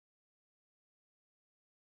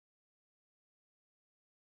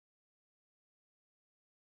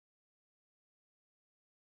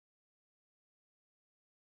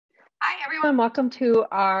Hi, everyone. Welcome to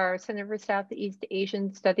our Center for Southeast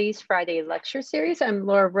Asian Studies Friday lecture series. I'm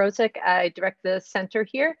Laura Rosick. I direct the center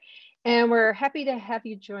here, and we're happy to have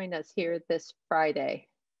you join us here this Friday.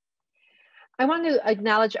 I want to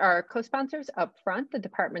acknowledge our co-sponsors up front, the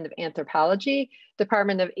Department of Anthropology,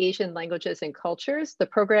 Department of Asian Languages and Cultures, the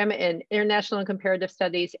Program in International and Comparative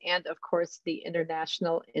Studies, and of course, the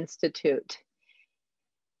International Institute.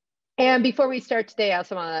 And before we start today, I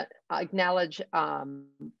also want to acknowledge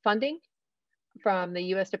funding from the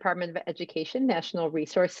U.S. Department of Education National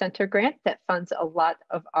Resource Center grant that funds a lot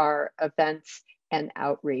of our events and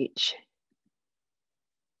outreach.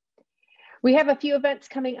 We have a few events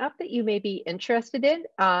coming up that you may be interested in.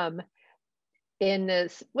 In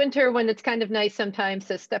this winter, when it's kind of nice sometimes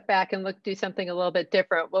to step back and do something a little bit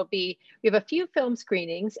different, we have a few film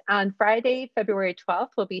screenings. On Friday, February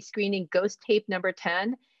 12th, we'll be screening Ghost Tape number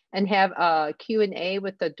 10 and have a Q&A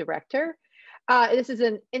with the director. This is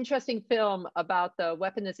an interesting film about the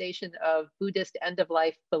weaponization of Buddhist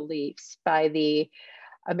end-of-life beliefs by the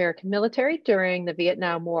American military during the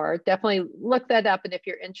Vietnam War. Definitely look that up, and if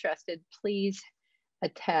you're interested, please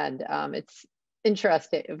attend. It's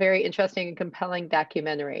interesting, a very interesting and compelling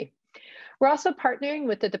documentary. We're also partnering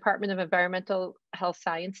with the Department of Environmental Health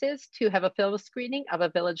Sciences to have a film screening of a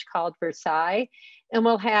village called Versailles, and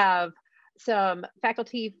we'll have some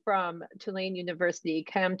faculty from Tulane University,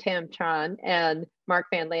 Cam Tam Tran and Mark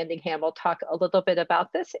Van Landingham will talk a little bit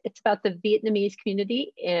about this. It's about the Vietnamese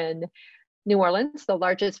community in New Orleans, the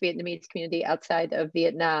largest Vietnamese community outside of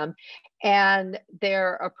Vietnam, and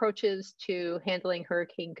their approaches to handling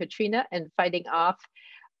Hurricane Katrina and fighting off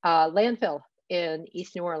landfill in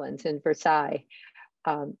East New Orleans in Versailles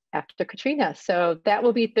after Katrina. So that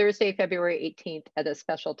will be Thursday, February 18th at a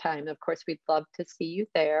special time. Of course, we'd love to see you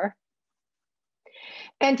there.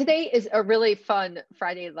 And today is a really fun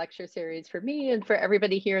Friday lecture series for me and for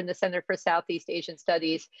everybody here in the Center for Southeast Asian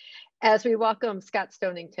Studies as we welcome Scott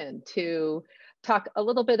Stonington to talk a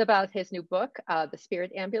little bit about his new book, The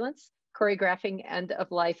Spirit Ambulance, Choreographing End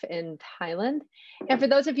of Life in Thailand. And for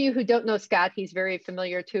those of you who don't know Scott, he's very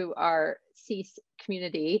familiar to our CEAS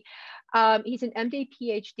community. He's an MD,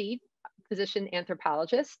 PhD physician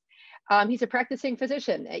anthropologist. He's a practicing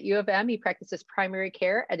physician at U of M. He practices primary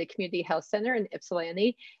care at a community health center in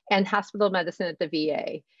Ypsilanti and hospital medicine at the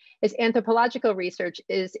VA. His anthropological research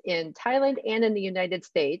is in Thailand and in the United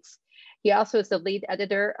States. He also is the lead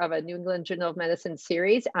editor of a New England Journal of Medicine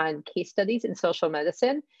series on case studies in social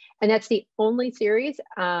medicine. And that's the only series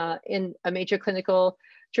in a major clinical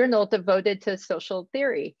journal devoted to social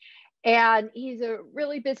theory. And he's a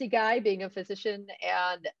really busy guy being a physician,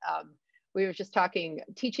 and we were just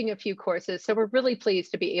teaching a few courses. So we're really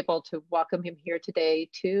pleased to be able to welcome him here today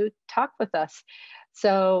to talk with us.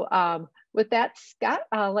 So with that, Scott,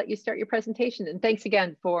 I'll let you start your presentation. And thanks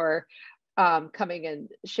again for coming and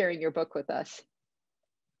sharing your book with us.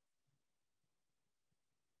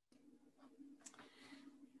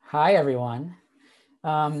 Hi, everyone.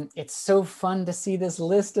 It's so fun to see this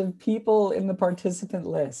list of people in the participant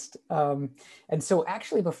list. And so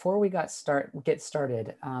actually, before we get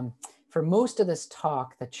started, for most of this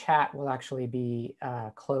talk, the chat will actually be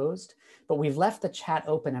closed, but we've left the chat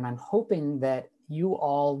open, and I'm hoping that you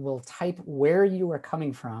all will type where you are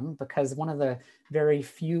coming from, because one of the very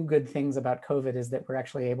few good things about COVID is that we're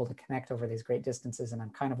actually able to connect over these great distances, and I'm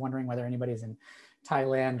kind of wondering whether anybody's in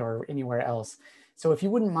Thailand or anywhere else. So if you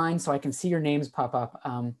wouldn't mind, so I can see your names pop up,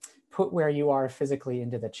 put where you are physically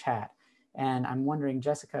into the chat. And I'm wondering,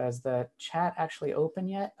 Jessica, is the chat actually open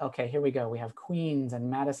yet? Okay, here we go. We have Queens and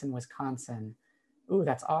Madison, Wisconsin. Ooh,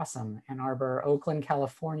 that's awesome. Ann Arbor, Oakland,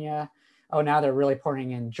 California. Oh, now they're really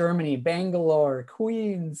pouring in. Germany, Bangalore,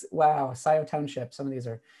 Queens. Wow, Scioto Township. Some of these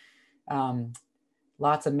are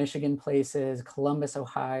lots of Michigan places, Columbus,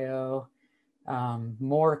 Ohio,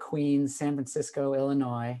 more Queens, San Francisco,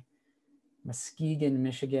 Illinois, Muskegon,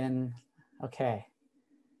 Michigan. Okay.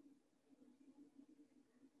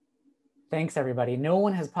 Thanks, everybody. No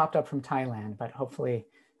one has popped up from Thailand, but hopefully,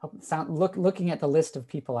 looking at the list of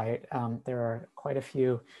people, there are quite a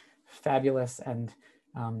few fabulous and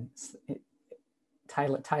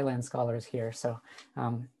Thailand scholars here. So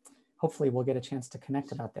hopefully we'll get a chance to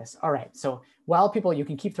connect about this. All right, so while people, you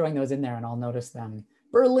can keep throwing those in there and I'll notice them.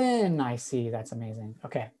 Berlin, I see, that's amazing.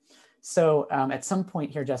 Okay, so at some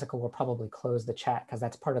point here, Jessica will probably close the chat because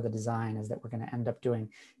that's part of the design, is that we're gonna end up doing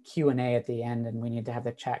Q&A at the end, and we need to have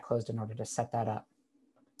the chat closed in order to set that up.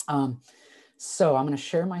 So I'm gonna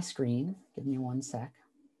share my screen. Give me one sec.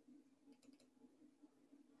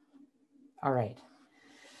 All right.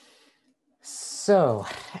 So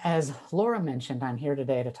as Laura mentioned, I'm here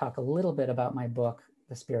today to talk a little bit about my book,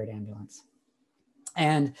 The Spirit Ambulance.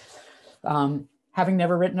 And Having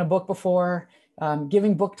never written a book before,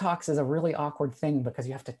 giving book talks is a really awkward thing because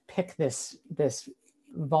you have to pick this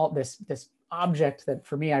object that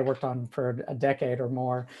for me I worked on for a decade or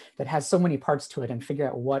more that has so many parts to it and figure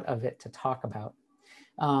out what of it to talk about.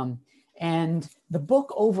 And the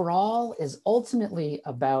book overall is ultimately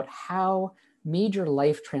about how major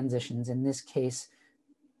life transitions, in this case,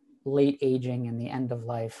 late aging and the end of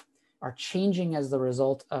life, are changing as the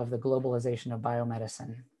result of the globalization of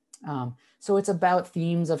biomedicine. So it's about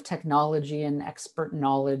themes of technology and expert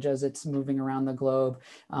knowledge as it's moving around the globe,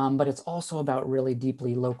 but it's also about really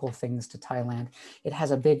deeply local things to Thailand. It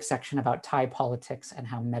has a big section about Thai politics and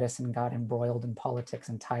how medicine got embroiled in politics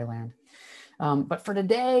in Thailand. But for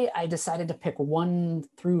today, I decided to pick one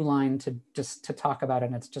through line to talk about,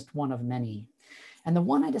 and it's just one of many. And the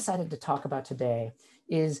one I decided to talk about today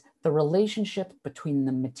is the relationship between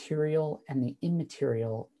the material and the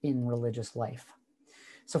immaterial in religious life.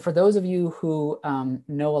 So for those of you who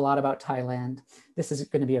know a lot about Thailand, this is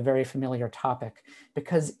going to be a very familiar topic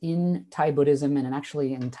because in Thai Buddhism and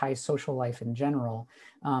actually in Thai social life in general,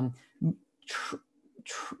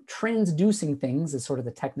 transducing things is sort of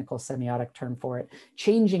the technical semiotic term for it.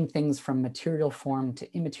 Changing things from material form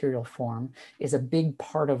to immaterial form is a big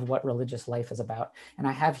part of what religious life is about. And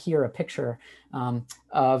I have here a picture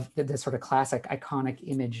of the sort of classic iconic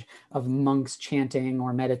image of monks chanting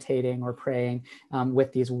or meditating or praying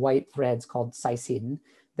with these white threads called saisin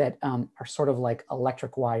that are sort of like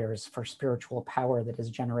electric wires for spiritual power that is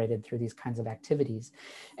generated through these kinds of activities.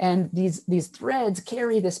 And these threads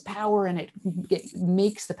carry this power, and it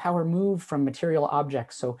makes the power move from material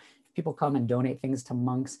objects. So if people come and donate things to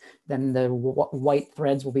monks, then the white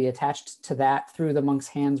threads will be attached to that through the monks'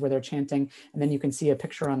 hands where they're chanting. And then you can see a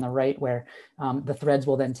picture on the right where the threads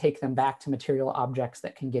will then take them back to material objects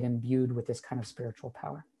that can get imbued with this kind of spiritual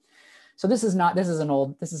power. So this is an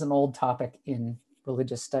old topic in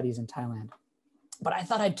religious studies in Thailand. But I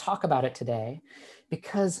thought I'd talk about it today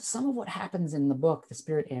because some of what happens in the book, The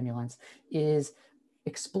Spirit Ambulance, is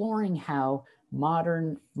exploring how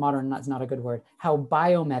modern, that's not a good word, how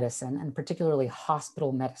biomedicine and particularly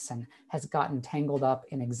hospital medicine has gotten tangled up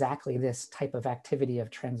in exactly this type of activity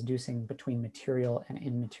of transducing between material and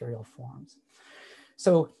immaterial forms.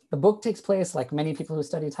 So the book takes place, like many people who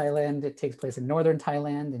study Thailand, it takes place in northern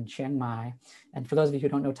Thailand, in Chiang Mai. And for those of you who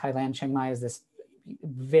don't know Thailand, Chiang Mai is this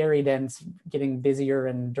very dense, getting busier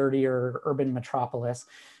and dirtier urban metropolis,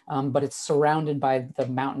 but it's surrounded by the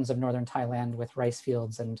mountains of northern Thailand with rice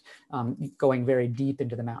fields and going very deep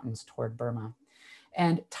into the mountains toward Burma.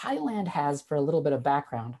 And Thailand has, for a little bit of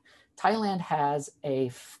background, Thailand has a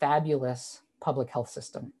fabulous public health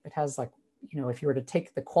system. It has, like, you know, if you were to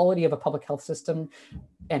take the quality of a public health system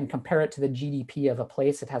and compare it to the GDP of a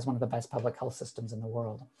place, it has one of the best public health systems in the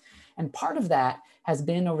world. And part of that has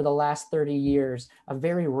been, over the last 30 years, a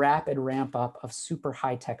very rapid ramp up of super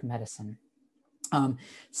high-tech medicine,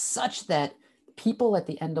 such that people at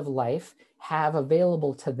the end of life have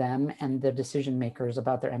available to them, and the decision makers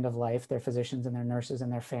about their end of life, their physicians and their nurses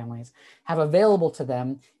and their families, have available to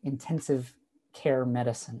them intensive care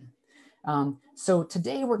medicine. So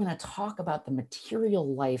today we're going to talk about the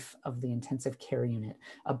material life of the intensive care unit,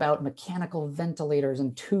 about mechanical ventilators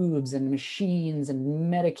and tubes and machines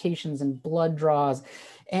and medications and blood draws.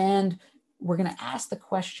 And we're going to ask the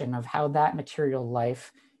question of how that material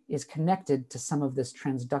life is connected to some of this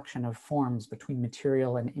transduction of forms between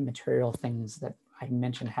material and immaterial things that I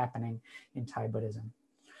mentioned happening in Thai Buddhism.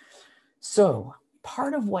 So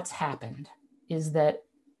part of what's happened is that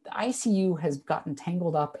the ICU has gotten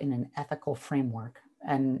tangled up in an ethical framework,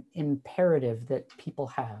 an imperative that people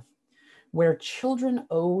have, where children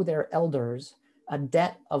owe their elders a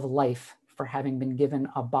debt of life for having been given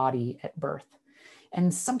a body at birth.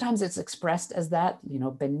 And sometimes it's expressed as that, you know,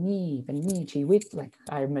 beni chiwit, like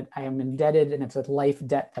I am indebted and it's a life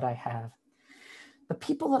debt that I have. The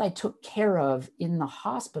people that I took care of in the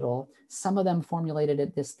hospital, some of them formulated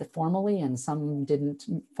it this formally and some didn't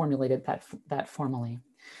formulate it that formally.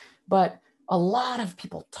 But a lot of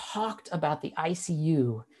people talked about the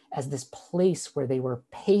ICU as this place where they were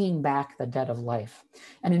paying back the debt of life.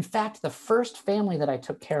 And in fact, the first family that I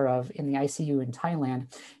took care of in the ICU in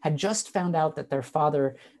Thailand had just found out that their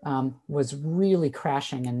father was really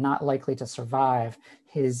crashing and not likely to survive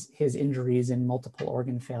his injuries in multiple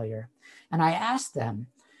organ failure. And I asked them,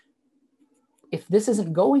 if this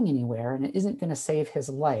isn't going anywhere and it isn't going to save his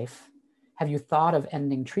life, have you thought of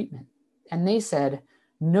ending treatment? And they said,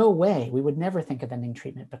 no way, we would never think of ending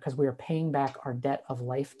treatment because we are paying back our debt of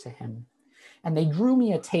life to him. And they drew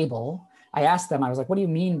me a table I asked them, I was like, what do you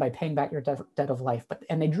mean by paying back your debt of life?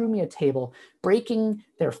 And they drew me a table, breaking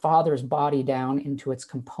their father's body down into its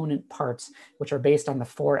component parts, which are based on the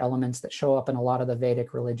 4 elements that show up in a lot of the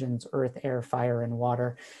Vedic religions: earth, air, fire, and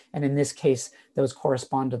water. And in this case, those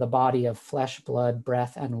correspond to the body of flesh, blood,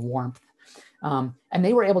 breath, and warmth. And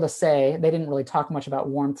they were able to say, they didn't really talk much about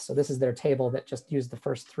warmth, so this is their table that just used the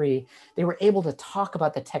first 3. They were able to talk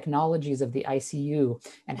about the technologies of the ICU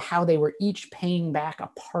and how they were each paying back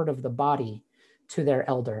a part of the body to their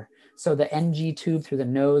elder. So the NG tube through the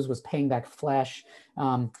nose was paying back flesh.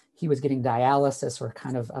 He was getting dialysis, or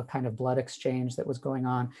a kind of blood exchange that was going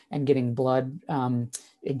on, and getting blood,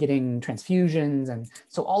 getting transfusions. And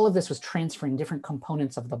so all of this was transferring different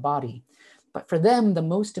components of the body. But for them, the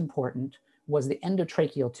most important was the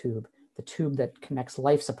endotracheal tube, the tube that connects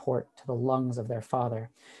life support to the lungs of their father.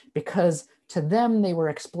 Because to them, they were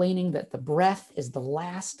explaining that the breath is the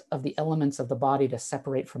last of the elements of the body to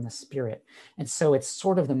separate from the spirit. And so it's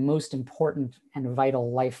sort of the most important and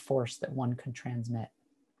vital life force that one could transmit.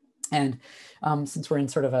 And since we're in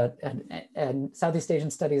sort of a Southeast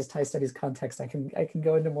Asian studies, Thai studies context, I can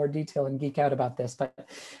go into more detail and geek out about this. But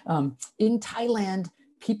in Thailand,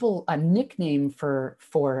 a nickname for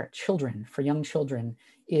children, for young children,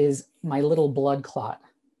 is my little blood clot.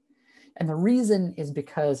 And the reason is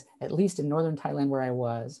because, at least in northern Thailand where I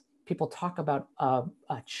was, people talk about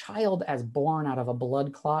a child as born out of a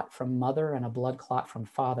blood clot from mother and a blood clot from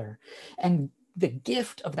father. And the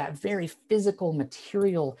gift of that very physical,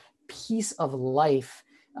 material piece of life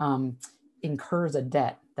incurs a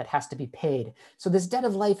debt that has to be paid. So this debt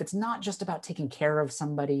of life, it's not just about taking care of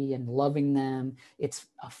somebody and loving them. It's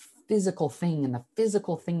a physical thing, and the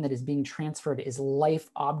physical thing that is being transferred is life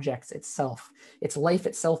objects itself. It's life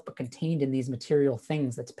itself, but contained in these material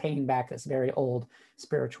things, that's paying back this very old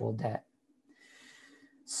spiritual debt.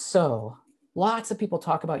 So lots of people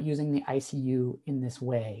talk about using the ICU in this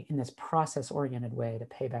way, in this process-oriented way, to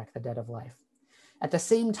pay back the debt of life. At the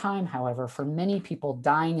same time, however, for many people,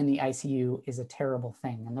 dying in the ICU is a terrible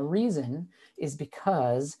thing. And the reason is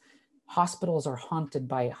because hospitals are haunted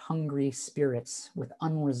by hungry spirits with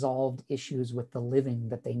unresolved issues with the living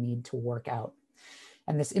that they need to work out.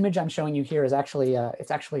 And this image I'm showing you here is actually,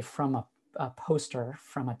 it's actually from a poster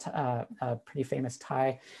from a pretty famous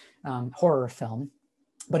Thai horror film.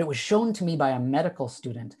 But it was shown to me by a medical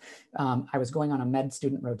student. I was going on a med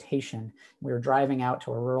student rotation. We were driving out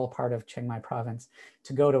to a rural part of Chiang Mai province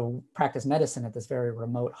to go to practice medicine at this very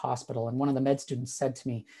remote hospital. And one of the med students said to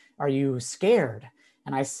me, "Are you scared?"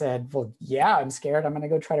 And I said, "Well, yeah, I'm scared. I'm going to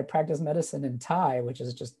go try to practice medicine in Thai," which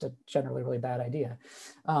is just a generally really bad idea.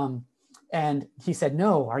 And he said,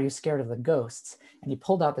 "No, are you scared of the ghosts?" And he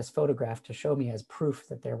pulled out this photograph to show me as proof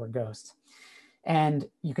that there were ghosts. And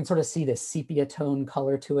you can sort of see this sepia tone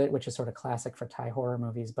color to it, which is sort of classic for Thai horror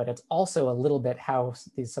movies, but it's also a little bit how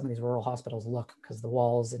some of these rural hospitals look, because the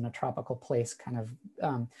walls in a tropical place kind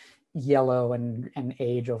of yellow and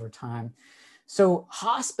age over time. So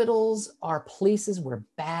hospitals are places where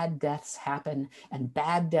bad deaths happen, and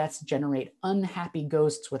bad deaths generate unhappy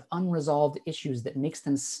ghosts with unresolved issues that makes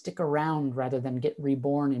them stick around rather than get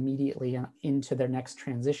reborn immediately into their next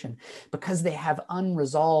transition, because they have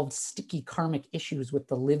unresolved sticky karmic issues with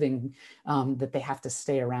the living that they have to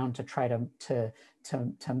stay around to try to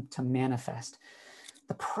manifest.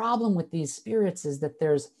 The problem with these spirits is that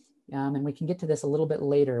there's, and we can get to this a little bit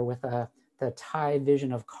later with the Thai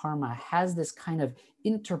vision of karma, has this kind of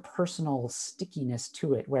interpersonal stickiness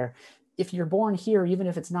to it, where if you're born here, even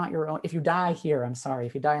if it's not your own, if you die here,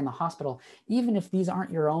 if you die in the hospital, even if these aren't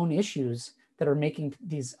your own issues that are making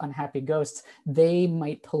these unhappy ghosts, they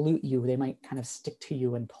might pollute you. They might kind of stick to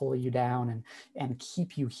you and pull you down and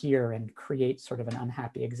keep you here and create sort of an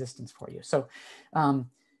unhappy existence for you. So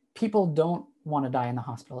people don't want to die in the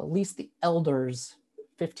hospital. At least the elders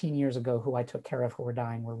 15 years ago who I took care of who were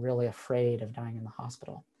dying were really afraid of dying in the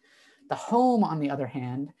hospital. The home, on the other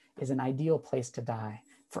hand, is an ideal place to die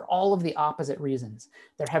for all of the opposite reasons.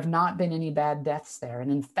 There have not been any bad deaths there.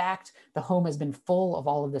 And in fact, the home has been full of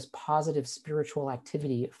all of this positive spiritual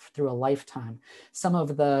activity through a lifetime. Some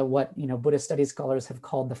of the, what Buddhist studies scholars have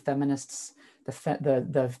called the feminists,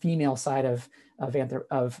 the female side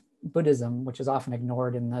of Buddhism, which is often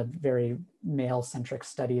ignored in the very male-centric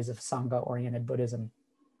studies of Sangha-oriented Buddhism.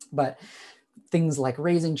 But things like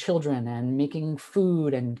raising children and making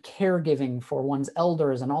food and caregiving for one's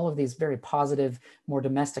elders and all of these very positive, more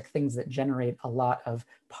domestic things that generate a lot of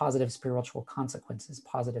positive spiritual consequences,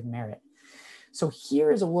 positive merit. So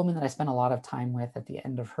here is a woman that I spent a lot of time with at the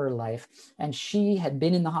end of her life. And she had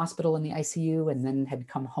been in the hospital in the ICU and then had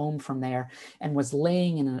come home from there and was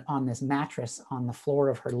laying on this mattress on the floor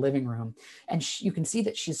of her living room. And you can see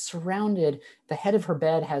that she's surrounded, the head of her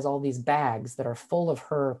bed has all these bags that are full of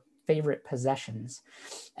her favorite possessions.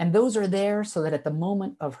 And those are there so that at the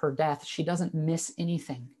moment of her death, she doesn't miss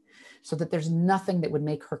anything, so that there's nothing that would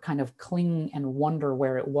make her kind of cling and wonder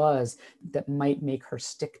where it was that might make her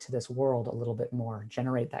stick to this world a little bit more,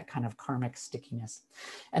 generate that kind of karmic stickiness.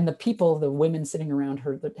 And the people, the women sitting around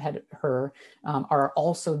her that had her are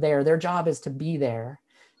also there. Their job is to be there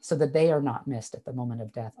so that they are not missed at the moment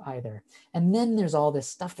of death either. And then there's all this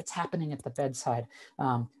stuff that's happening at the bedside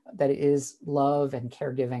that is love and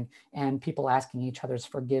caregiving and people asking each other's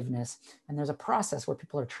forgiveness. And there's a process where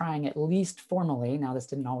people are trying, at least formally, now this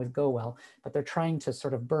didn't always go well, but they're trying to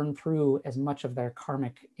sort of burn through as much of their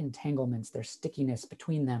karmic entanglements, their stickiness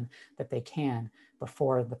between them that they can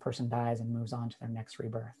before the person dies and moves on to their next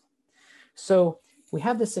rebirth. So we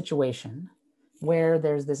have this situation where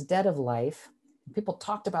there's this debt of life. People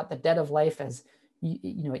talked about the debt of life as,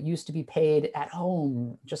 you know, it used to be paid at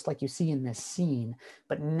home, just like you see in this scene.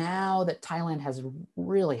 But now that Thailand has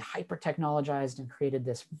really hyper-technologized and created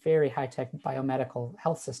this very high-tech biomedical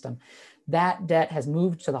health system, that debt has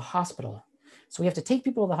moved to the hospital. So we have to take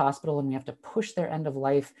people to the hospital and we have to push their end of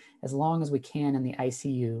life as long as we can in the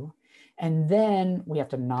ICU. And then we have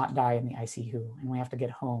to not die in the ICU and we have to get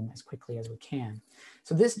home as quickly as we can.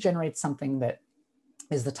 So this generates something that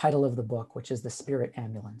is the title of the book, which is The Spirit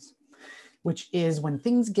Ambulance, which is when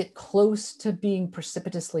things get close to being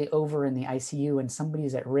precipitously over in the ICU and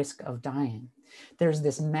somebody's at risk of dying. There's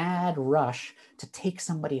this mad rush to take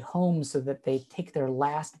somebody home so that they take their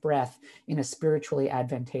last breath in a spiritually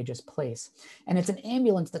advantageous place. And it's an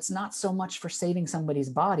ambulance that's not so much for saving somebody's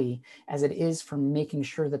body as it is for making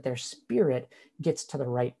sure that their spirit gets to the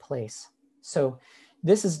right place. So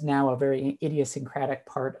this is now a very idiosyncratic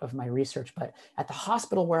part of my research, but at the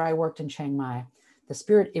hospital where I worked in Chiang Mai, the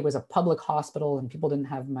Spirit, it was a public hospital and people didn't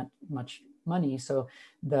have much money. So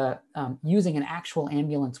the using an actual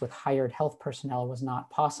ambulance with hired health personnel was not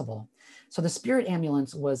possible. So the Spirit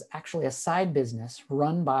ambulance was actually a side business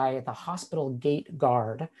run by the hospital gate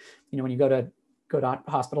guard. You know, when you go to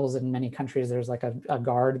hospitals in many countries, there's like a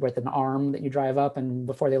guard with an arm that you drive up, and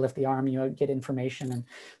before they lift the arm, you get information. And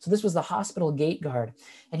so this was the hospital gate guard.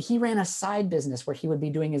 And he ran a side business where he would be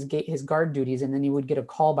doing his guard duties, and then he would get a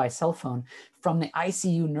call by cell phone from the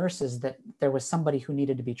ICU nurses that there was somebody who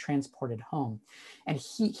needed to be transported home. And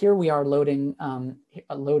here we are loading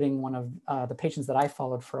one of the patients that I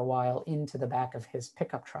followed for a while into the back of his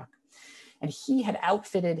pickup truck. And he had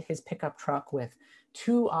outfitted his pickup truck with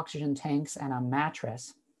 2 oxygen tanks and a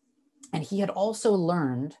mattress. And he had also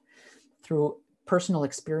learned through personal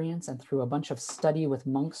experience and through a bunch of study with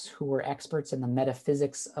monks who were experts in the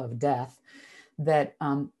metaphysics of death, that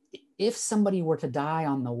if somebody were to die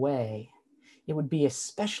on the way, it would be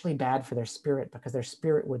especially bad for their spirit because their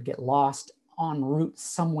spirit would get lost en route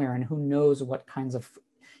somewhere, and who knows what kinds of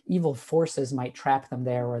evil forces might trap them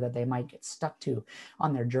there or that they might get stuck to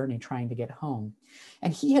on their journey trying to get home.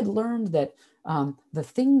 And he had learned that the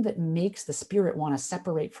thing that makes the spirit want to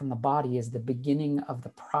separate from the body is the beginning of the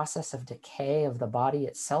process of decay of the body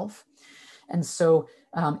itself. And so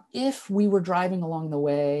if we were driving along the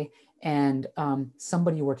way and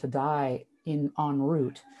somebody were to die en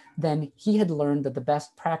route, then he had learned that the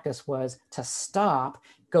best practice was to stop,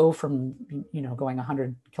 go from, going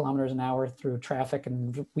 100 kilometers an hour through traffic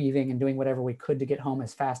and weaving and doing whatever we could to get home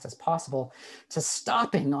as fast as possible, to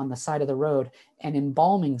stopping on the side of the road and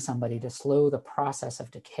embalming somebody to slow the process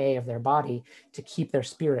of decay of their body to keep their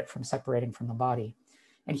spirit from separating from the body.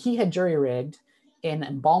 And he had jury-rigged an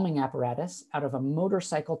embalming apparatus out of a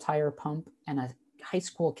motorcycle tire pump and a high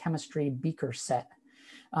school chemistry beaker set,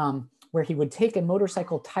 where he would take a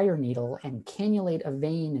motorcycle tire needle and cannulate a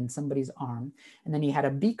vein in somebody's arm. And then he had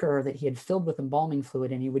a beaker that he had filled with embalming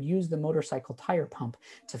fluid, and he would use the motorcycle tire pump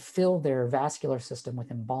to fill their vascular system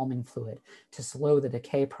with embalming fluid to slow the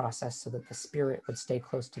decay process so that the spirit would stay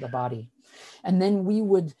close to the body. And then we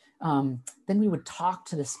would talk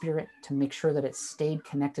to the spirit to make sure that it stayed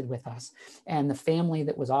connected with us. And the family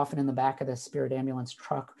that was often in the back of the spirit ambulance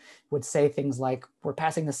truck would say things like, "We're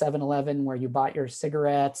passing the 7-Eleven where you bought your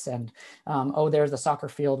cigarettes, and oh, there's the soccer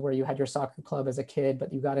field where you had your soccer club as a kid,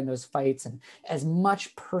 but you got in those fights," and as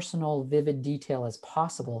much personal, vivid detail as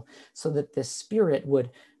possible so that the spirit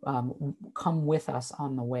would come with us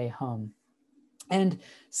on the way home. And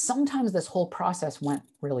sometimes this whole process went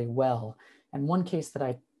really well. And one case that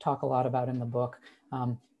I talk a lot about in the book,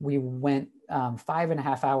 we went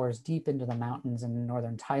 5.5 hours deep into the mountains in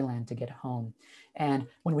northern Thailand to get home. And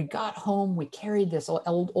when we got home, we carried this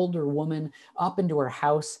older woman up into her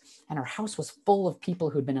house, and her house was full of people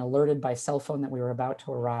who'd been alerted by cell phone that we were about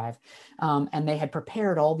to arrive. And they had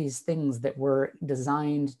prepared all these things that were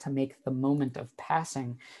designed to make the moment of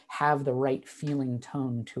passing have the right feeling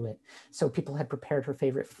tone to it. So people had prepared her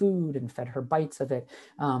favorite food and fed her bites of it.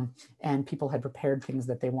 And people had prepared things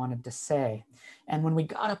that they wanted to say. And when we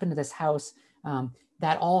got up into this house,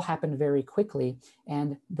 that all happened very quickly.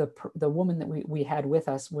 And the woman that we had with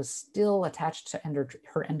us was still attached to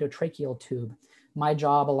her endotracheal tube. My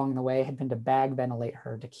job along the way had been to bag ventilate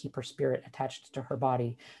her to keep her spirit attached to her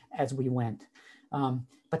body as we went.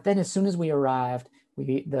 But then as soon as we arrived,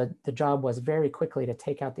 the job was very quickly to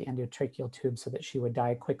take out the endotracheal tube so that she would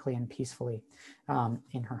die quickly and peacefully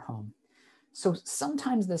in her home. So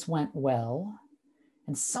sometimes this went well.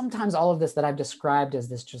 And sometimes all of this that I've described as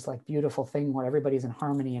this just like beautiful thing where everybody's in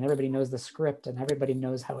harmony and everybody knows the script and everybody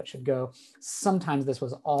knows how it should go. Sometimes this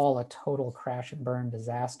was all a total crash and burn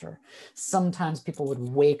disaster. Sometimes people would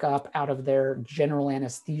wake up out of their general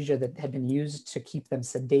anesthesia that had been used to keep them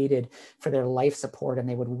sedated for their life support, and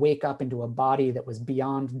they would wake up into a body that was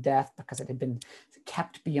beyond death because it had been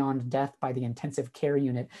kept beyond death by the intensive care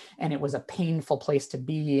unit, and it was a painful place to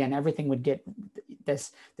be, and everything would get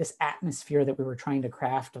this atmosphere that we were trying to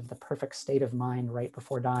craft of the perfect state of mind right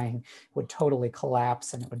before dying would totally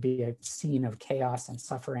collapse, and it would be a scene of chaos and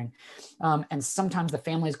suffering. And sometimes the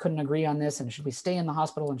families couldn't agree on this, and should we stay in the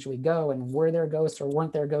hospital and should we go, and were there ghosts or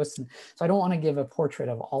weren't there ghosts? And so I don't want to give a portrait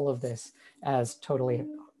of all of this as totally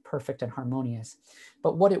perfect and harmonious,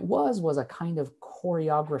 but what it was a kind of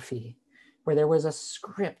choreography where there was a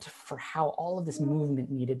script for how all of this movement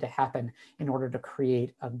needed to happen in order to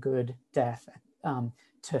create a good death,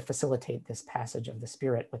 to facilitate this passage of the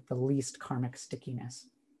spirit with the least karmic stickiness.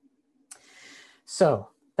 So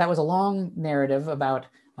that was a long narrative about,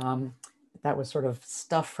 that was sort of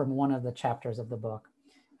stuff from one of the chapters of the book.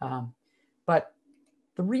 But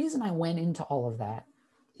the reason I went into all of that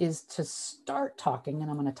is to start talking, and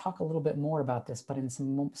I'm going to talk a little bit more about this, but in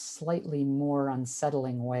some slightly more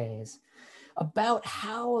unsettling ways, about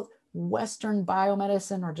how Western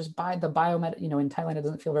biomedicine, or just by the biomed, in Thailand, it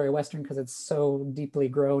doesn't feel very Western because it's so deeply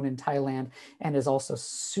grown in Thailand and is also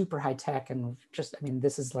super high tech. And just,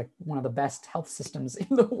 this is like one of the best health systems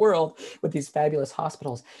in the world with these fabulous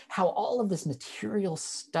hospitals. How all of this material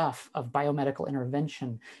stuff of biomedical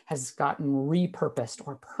intervention has gotten repurposed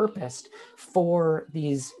or purposed for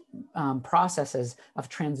these processes of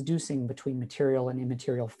transducing between material and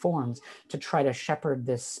immaterial forms to try to shepherd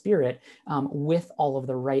this spirit with all of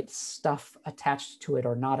the right stuff attached to it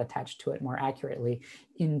or not attached to it more accurately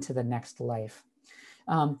into the next life.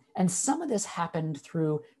 And some of this happened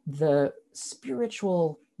through the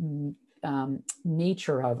spiritual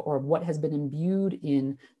nature of, or what has been imbued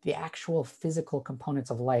in the actual physical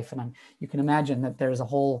components of life. And you can imagine that there's a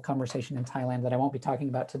whole conversation in Thailand that I won't be talking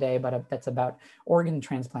about today, but that's about organ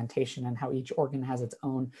transplantation and how each organ has its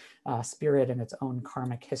own spirit and its own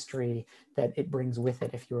karmic history that it brings with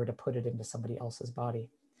it if you were to put it into somebody else's body.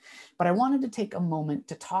 But I wanted to take a moment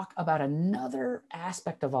to talk about another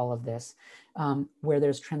aspect of all of this, where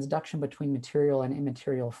there's transduction between material and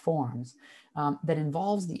immaterial forms, that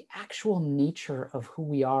involves the actual nature of who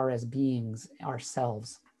we are as beings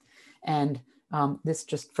ourselves. And this,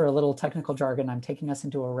 just for a little technical jargon, I'm taking us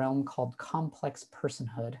into a realm called complex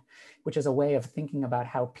personhood, which is a way of thinking about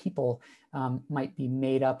how people might be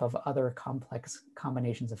made up of other complex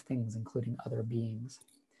combinations of things, including other beings.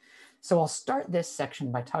 So I'll start this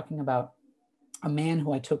section by talking about a man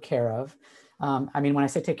who I took care of. When I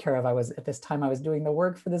say take care of, at this time I was doing the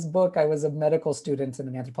work for this book. I was a medical student and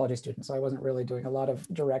an anthropology student, so I wasn't really doing a lot of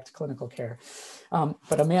direct clinical care.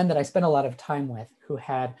 But a man that I spent a lot of time with who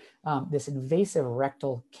had this invasive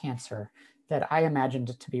rectal cancer that I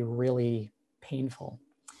imagined to be really painful.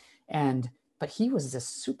 But he was this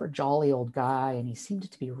super jolly old guy, and he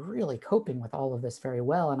seemed to be really coping with all of this very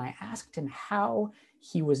well. And I asked him how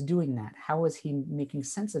he was doing that. How was he making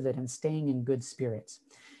sense of it and staying in good spirits?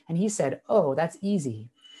 And he said, "Oh, that's easy.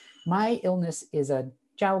 My illness is a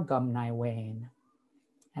Jiao Gum Nai Wane."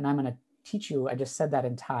 And I'm going to teach you, I just said that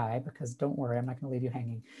in Thai because don't worry, I'm not going to leave you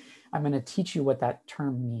hanging. I'm going to teach you what that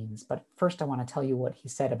term means. But first I want to tell you what he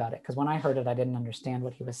said about it, because when I heard it, I didn't understand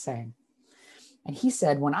what he was saying. And he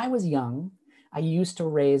said, when I was young, I used to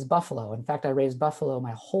raise buffalo. In fact, I raised buffalo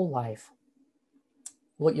my whole life.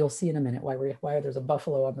 Well, you'll see in a minute why there's a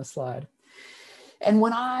buffalo on the slide. And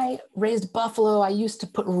when I raised buffalo, I used to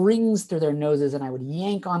put rings through their noses and I would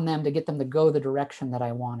yank on them to get them to go the direction that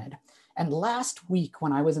I wanted. And last week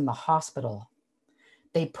when I was in the hospital,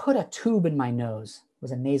 they put a tube in my nose. It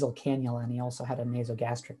was a nasal cannula, and he also had a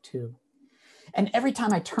nasogastric tube. And every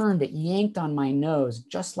time I turned, it yanked on my nose,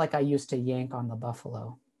 just like I used to yank on the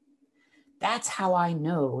buffalo. That's how I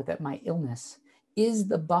know that my illness is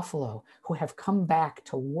the buffalo who have come back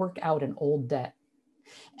to work out an old debt.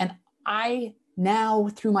 And I now,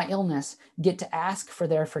 through my illness, get to ask for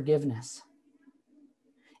their forgiveness.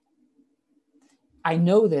 I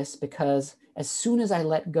know this because as soon as I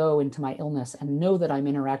let go into my illness and know that I'm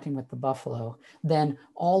interacting with the buffalo, then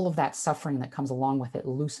all of that suffering that comes along with it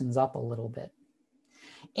loosens up a little bit.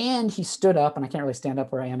 And he stood up, and I can't really stand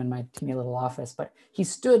up where I am in my teeny little office, but he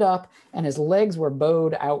stood up and his legs were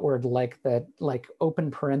bowed outward like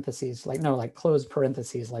open parentheses, like closed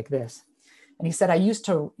parentheses like this. And he said, I used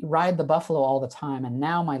to ride the buffalo all the time, and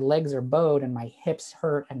now my legs are bowed and my hips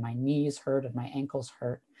hurt and my knees hurt and my ankles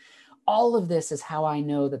hurt. All of this is how I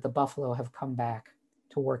know that the buffalo have come back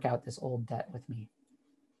to work out this old debt with me.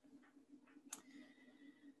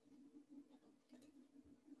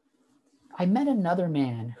 I met another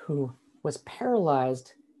man who was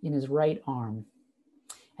paralyzed in his right arm,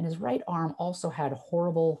 and his right arm also had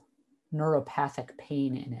horrible neuropathic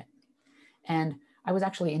pain in it. And I was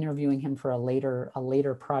actually interviewing him for a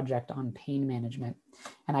later project on pain management,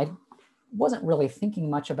 and I wasn't really thinking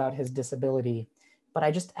much about his disability, but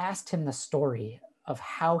I just asked him the story of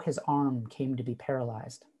how his arm came to be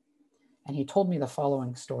paralyzed. And he told me the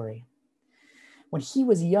following story. When he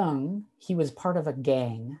was young, he was part of a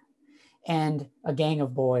gang, and a gang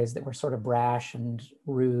of boys that were sort of brash and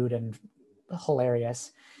rude and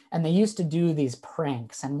hilarious. And they used to do these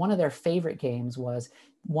pranks. And one of their favorite games was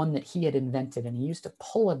one that he had invented. And he used to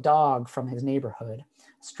pull a dog from his neighborhood,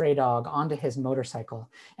 a stray dog, onto his motorcycle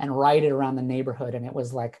and ride it around the neighborhood. And it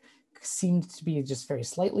was seemed to be just very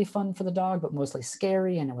slightly fun for the dog, but mostly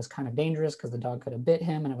scary. And it was kind of dangerous because the dog could have bit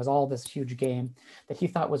him. And it was all this huge game that he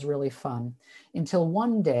thought was really fun, until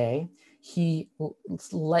one day he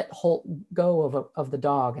let go of the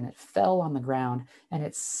dog, and it fell on the ground, and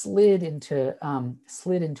it slid into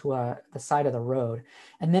the side of the road.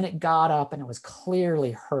 And then it got up, and it was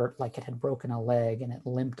clearly hurt, like it had broken a leg, and it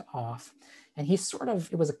limped off. And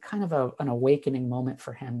it was an awakening moment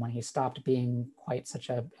for him when he stopped being quite such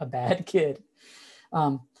a bad kid.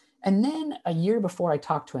 And then a year before I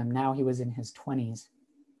talked to him, now he was in his 20s,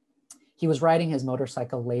 he was riding his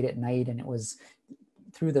motorcycle late at night, and it was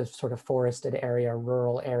through the sort of forested area,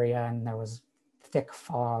 rural area, and there was thick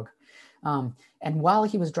fog. And while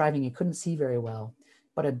he was driving, he couldn't see very well,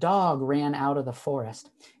 but a dog ran out of the forest.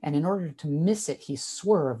 And in order to miss it, he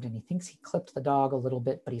swerved, and he thinks he clipped the dog a little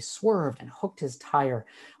bit, but he swerved and hooked his tire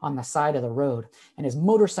on the side of the road. And his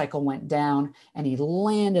motorcycle went down, and he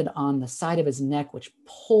landed on the side of his neck, which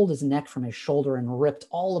pulled his neck from his shoulder and ripped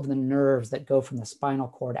all of the nerves that go from the spinal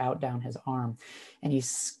cord out down his arm. And he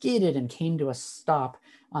skidded and came to a stop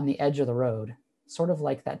on the edge of the road, sort of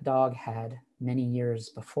like that dog had many years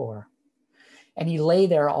before. And he lay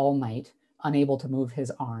there all night, unable to move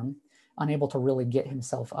his arm, unable to really get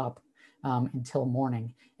himself up until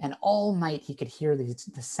morning. And all night he could hear the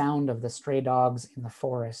sound of the stray dogs in the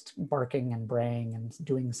forest, barking and braying and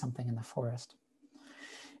doing something in the forest.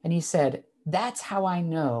 And he said, that's how I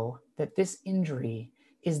know that this injury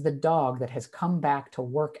is the dog that has come back to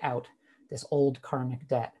work out this old karmic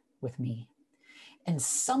debt with me. And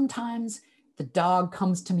sometimes the dog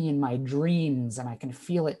comes to me in my dreams, and I can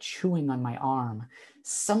feel it chewing on my arm.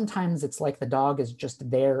 Sometimes it's like the dog is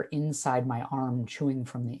just there inside my arm, chewing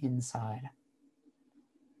from the inside.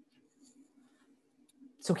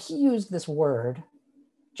 So he used this word,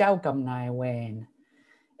 Jaukamnai Wayne,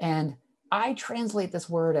 and I translate this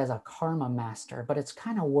word as a karma master, but it's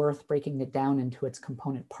kind of worth breaking it down into its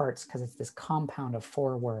component parts because it's this compound of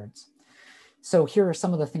 4 words. So here are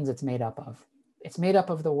some of the things it's made up of. It's made up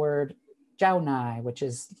of the word Jaunai, which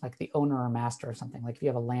is like the owner or master of something. Like if you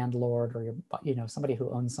have a landlord or you're, somebody who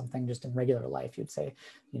owns something just in regular life, you'd say,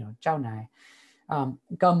 Jaunai.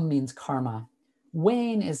 Gum means karma.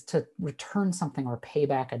 Wayne is to return something or pay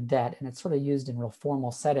back a debt, and it's sort of used in real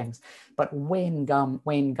formal settings. But Wayne gum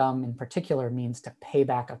in particular means to pay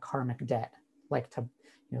back a karmic debt, like to,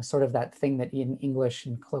 sort of that thing that in English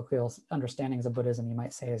and colloquial understandings of Buddhism, you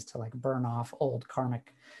might say is to like burn off old karma.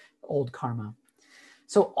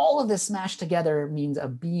 So all of this smashed together means a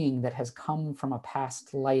being that has come from a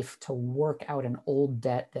past life to work out an old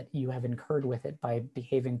debt that you have incurred with it by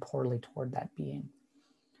behaving poorly toward that being.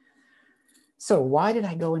 So why did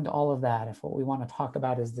I go into all of that if what we want to talk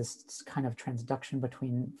about is this kind of transduction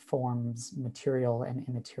between forms, material and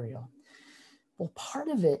immaterial? Well, part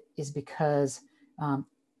of it is because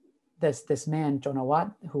this man,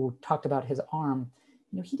 Jonawat, who talked about his arm,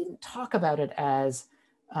 he didn't talk about it as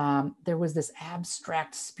there was this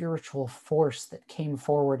abstract spiritual force that came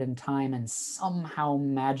forward in time and somehow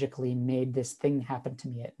magically made this thing happen to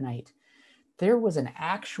me at night. There was an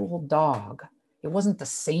actual dog. It wasn't the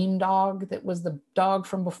same dog that was the dog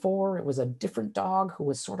from before. It was a different dog who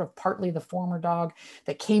was sort of partly the former dog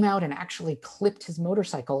that came out and actually clipped his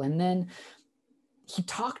motorcycle. And then he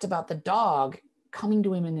talked about the dog coming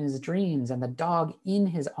to him in his dreams and the dog in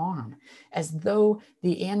his arm, as though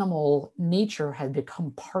the animal nature had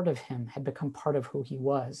become part of him, had become part of who he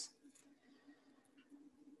was.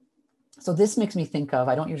 So this makes me think of,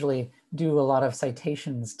 I don't usually do a lot of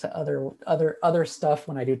citations to other stuff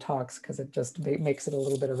when I do talks, because it just makes it a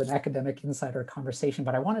little bit of an academic insider conversation.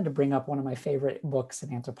 But I wanted to bring up one of my favorite books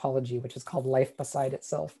in anthropology, which is called Life Beside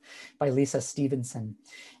Itself by Lisa Stevenson.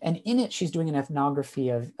 And in it, she's doing an ethnography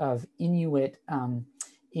of Inuit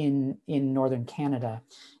in northern Canada.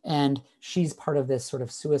 And she's part of this sort of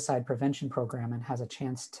suicide prevention program and has a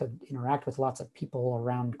chance to interact with lots of people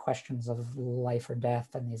around questions of life or death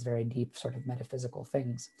and these very deep sort of metaphysical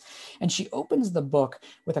things. And she opens the book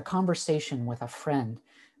with a conversation with a friend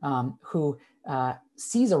who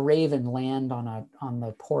sees a raven land on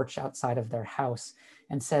the porch outside of their house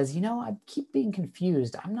and says, you know, I keep being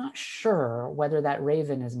confused. I'm not sure whether that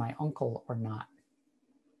raven is my uncle or not.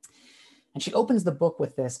 And she opens the book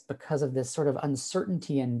with this because of this sort of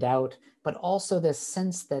uncertainty and doubt, but also this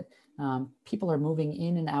sense that people are moving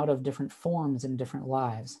in and out of different forms in different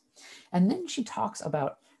lives. And then she talks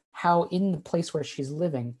about how in the place where she's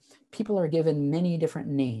living, people are given many different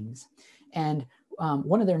names. And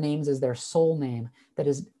one of their names is their soul name, that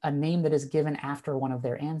is a name that is given after one of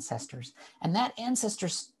their ancestors. And that ancestor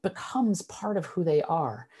becomes part of who they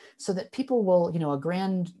are, so that people will, you know, a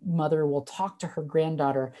grandmother will talk to her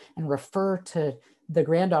granddaughter and refer to the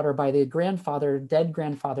granddaughter by the dead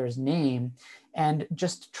grandfather's name, and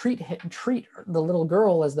just treat the little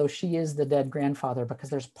girl as though she is the dead grandfather, because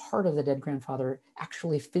there's part of the dead grandfather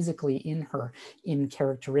actually physically in her, in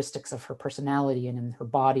characteristics of her personality and in her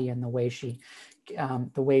body and the way she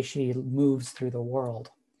moves through the world.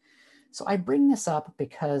 So I bring this up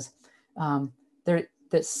because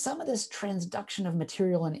that some of this transduction of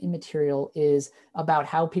material and immaterial is about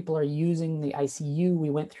how people are using the ICU. We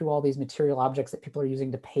went through all these material objects that people are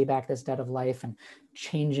using to pay back this debt of life and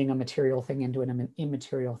changing a material thing into an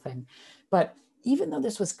immaterial thing. But even though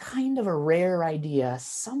this was kind of a rare idea,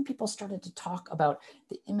 some people started to talk about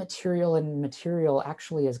the immaterial and material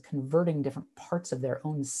actually as converting different parts of their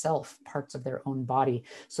own self, parts of their own body,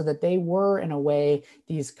 so that they were, in a way,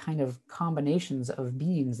 these kind of combinations of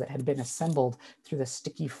beings that had been assembled through the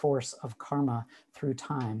sticky force of karma through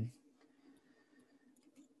time.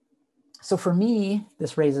 So for me,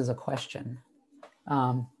 this raises a question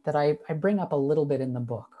that I bring up a little bit in the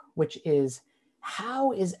book, which is,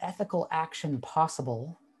 how is ethical action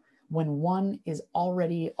possible when one is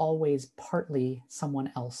already always partly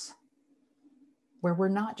someone else? Where we're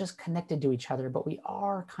not just connected to each other, but we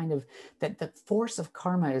are kind of, that the force of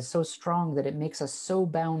karma is so strong that it makes us so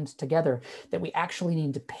bound together that we actually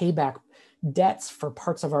need to pay back debts for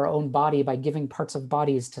parts of our own body by giving parts of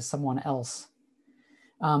bodies to someone else.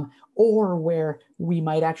 Or where we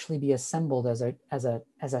might actually be assembled as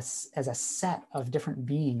a set of different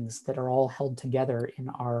beings that are all held together in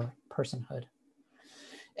our personhood.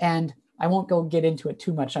 And I won't get into it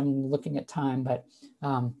too much. I'm looking at time, but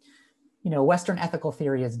you know, Western ethical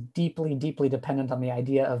theory is deeply, deeply dependent on the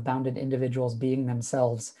idea of bounded individuals being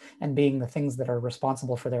themselves and being the things that are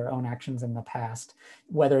responsible for their own actions in the past.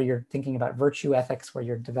 Whether you're thinking about virtue ethics, where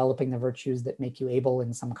you're developing the virtues that make you able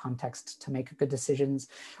in some context to make good decisions,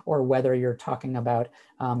 or whether you're talking about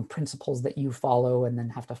principles that you follow and then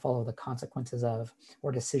have to follow the consequences of,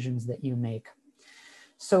 or decisions that you make.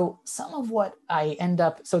 So some of what I end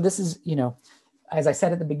up, so this is, you know, as I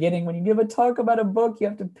said at the beginning, when you give a talk about a book, you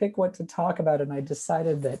have to pick what to talk about. And I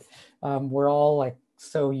decided that we're all like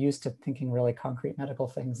so used to thinking really concrete medical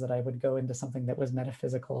things that I would go into something that was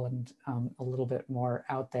metaphysical and a little bit more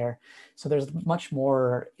out there. So there's much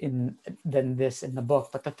more than this in the book.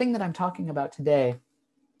 But the thing that I'm talking about today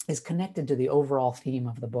is connected to the overall theme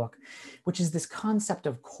of the book, which is this concept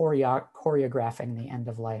of choreographing the end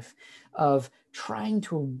of life, of trying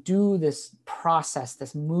to do this process,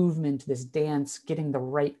 this movement, this dance, getting the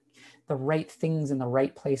right things in the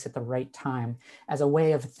right place at the right time, as a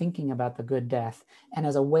way of thinking about the good death, and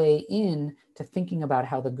as a way in to thinking about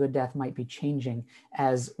how the good death might be changing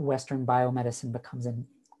as Western biomedicine becomes a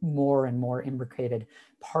more and more imbricated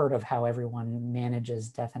part of how everyone manages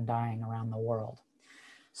death and dying around the world.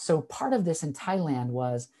 So part of this in Thailand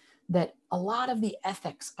was that a lot of the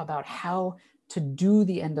ethics about how to do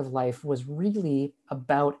the end of life was really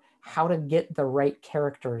about how to get the right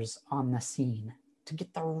characters on the scene, to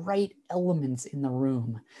get the right elements in the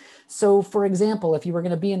room. So for example, if you were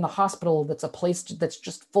going to be in the hospital, that's a place that's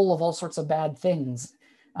just full of all sorts of bad things,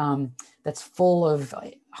 that's full of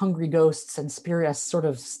hungry ghosts and spirits, sort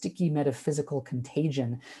of sticky metaphysical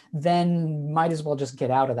contagion, then might as well just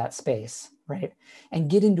get out of that space, right? And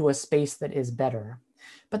get into a space that is better.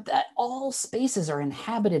 But that all spaces are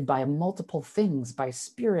inhabited by multiple things, by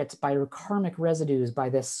spirits, by karmic residues, by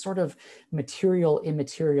this sort of material,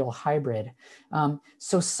 immaterial hybrid.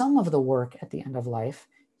 So some of the work at the end of life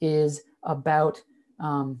is about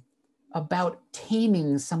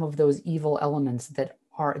taming some of those evil elements that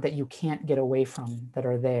you can't get away from, that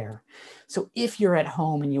are there. So if you're at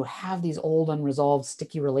home and you have these old unresolved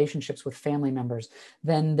sticky relationships with family members,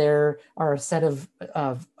 then there are a set of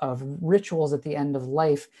rituals at the end of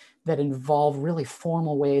life that involve really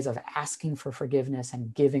formal ways of asking for forgiveness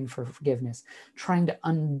and giving for forgiveness, trying to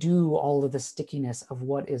undo all of the stickiness of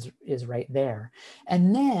what is right there.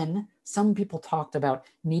 And then some people talked about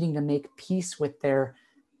needing to make peace with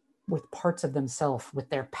parts of themselves, with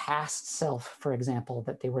their past self, for example,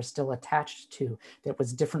 that they were still attached to, that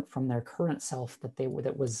was different from their current self,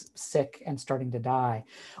 that was sick and starting to die,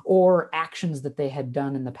 or actions that they had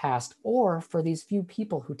done in the past, or for these few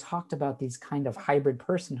people who talked about these kind of hybrid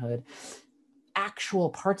personhood, actual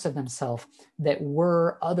parts of themselves that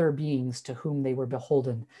were other beings to whom they were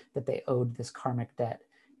beholden, that they owed this karmic debt.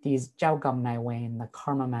 These Jiaogam Nai Wen, the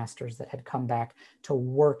karma masters that had come back to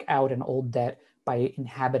work out an old debt by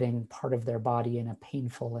inhabiting part of their body in a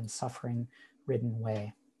painful and suffering-ridden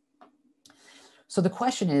way. So the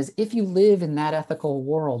question is, if you live in that ethical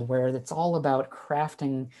world where it's all about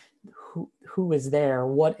crafting who is there,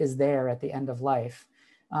 what is there at the end of life,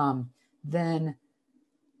 then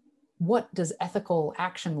what does ethical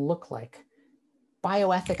action look like?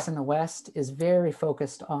 Bioethics in the West is very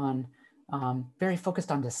focused on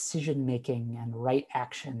decision-making and right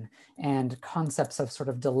action and concepts of sort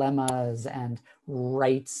of dilemmas and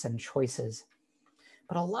rights and choices.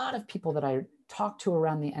 But a lot of people that I talked to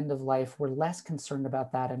around the end of life were less concerned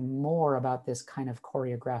about that and more about this kind of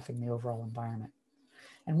choreographing the overall environment.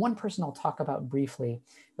 And one person I'll talk about briefly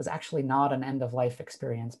was actually not an end-of-life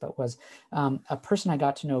experience, but was a person I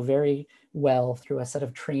got to know very well through a set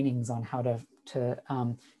of trainings on how to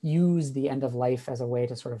use the end of life as a way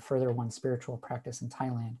to sort of further one's spiritual practice in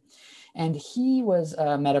Thailand. And he was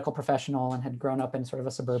a medical professional and had grown up in sort of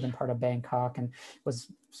a suburban part of Bangkok and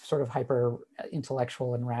was sort of hyper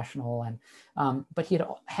intellectual and rational. And but he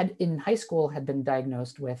had in high school had been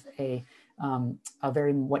diagnosed with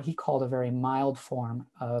what he called a very mild form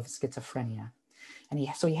of schizophrenia. And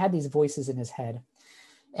so he had these voices in his head.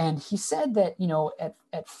 And he said that, you know,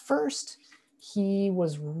 at first he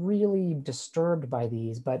was really disturbed by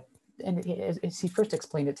these, as he first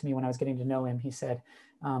explained it to me when I was getting to know him, he said,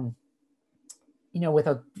 you know, with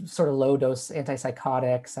a sort of low dose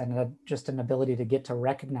antipsychotics and just an ability to get to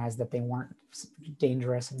recognize that they weren't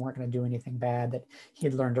dangerous and weren't going to do anything bad, that he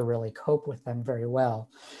had learned to really cope with them very well.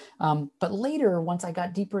 But later, once I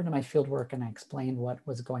got deeper into my field work and I explained what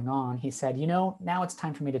was going on, he said, you know, now it's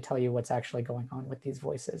time for me to tell you what's actually going on with these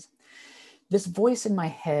voices. This voice in my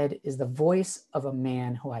head is the voice of a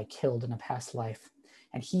man who I killed in a past life.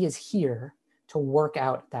 And he is here to work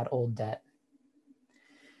out that old debt.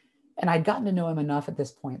 And I'd gotten to know him enough at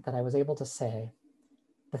this point that I was able to say,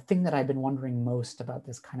 the thing that I've been wondering most about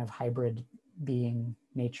this kind of hybrid being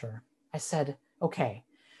nature, I said, okay,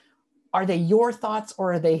 are they your thoughts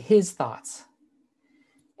or are they his thoughts?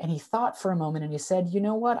 And he thought for a moment and he said, you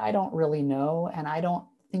know what? I don't really know. And I don't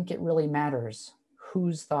think it really matters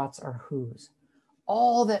whose thoughts are whose.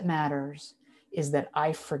 All that matters is that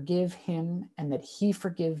I forgive him and that he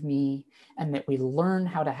forgive me and that we learn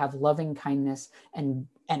how to have loving kindness and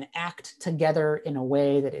act together in a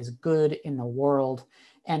way that is good in the world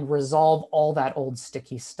and resolve all that old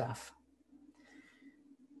sticky stuff.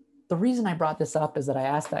 The reason I brought this up is that I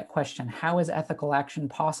asked that question, how is ethical action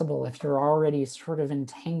possible if you're already sort of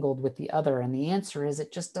entangled with the other? And the answer is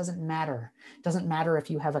it just doesn't matter. It doesn't matter if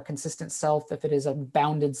you have a consistent self, if it is a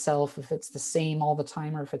bounded self, if it's the same all the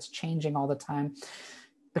time, or if it's changing all the time,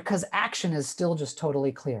 because action is still just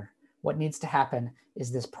totally clear. What needs to happen is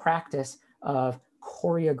this practice of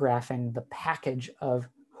choreographing the package of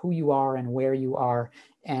who you are and where you are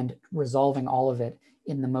and resolving all of it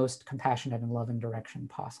in the most compassionate and loving direction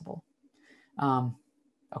possible.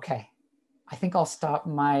 Okay, I think I'll stop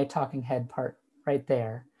my talking head part right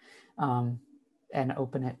there and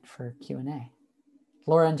open it for Q&A.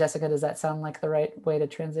 Laura and Jessica, does that sound like the right way to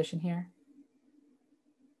transition here?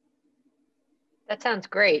 That sounds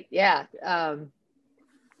great. Yeah. Let's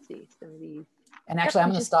see some of these. And actually, Yep,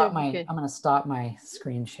 I'm good. going to stop my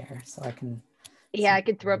screen share so I can. Yeah, I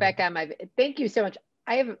could throw back on my, thank you so much.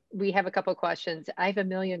 We have a couple questions. I have a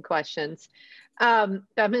million questions. But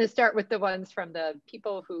I'm going to start with the ones from the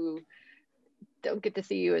people who don't get to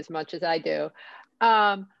see you as much as I do.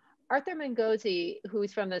 Arthur Mangozi,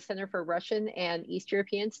 who's from the Center for Russian and East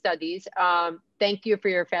European Studies. Thank you for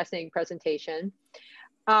your fascinating presentation.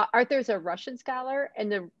 Arthur's a Russian scholar,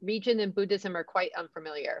 and the region and Buddhism are quite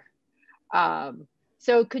unfamiliar.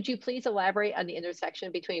 So could you please elaborate on the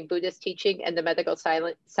intersection between Buddhist teaching and the medical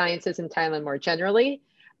sciences in Thailand more generally?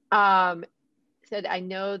 Said, I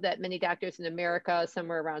know that many doctors in America,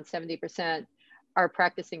 somewhere around 70%, are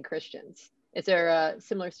practicing Christians. Is there a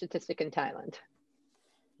similar statistic in Thailand?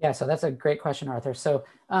 Yeah, so that's a great question, Arthur. So,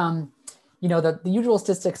 you know, the usual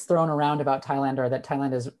statistics thrown around about Thailand are that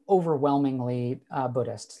Thailand is overwhelmingly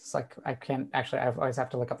Buddhist. It's like, I always have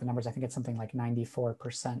to look up the numbers. I think it's something like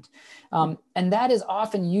 94%. And that is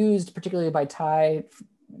often used, particularly by Thai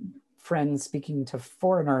friends speaking to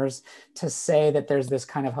foreigners, to say that there's this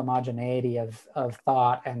kind of homogeneity of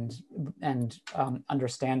thought and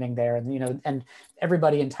understanding there. And, you know, and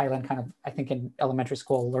everybody in Thailand kind of, I think in elementary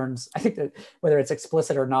school learns, I think that whether it's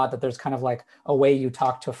explicit or not, that there's kind of like a way you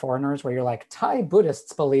talk to foreigners where you're like, Thai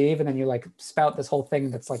Buddhists believe, and then you like spout this whole thing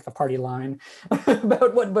that's like the party line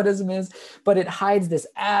about what Buddhism is, but it hides this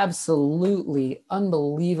absolutely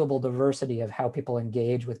unbelievable diversity of how people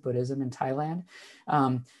engage with Buddhism in Thailand.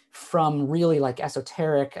 From really like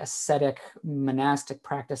esoteric, ascetic, monastic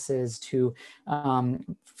practices to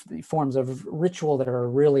forms of ritual that are a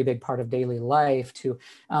really big part of daily life to,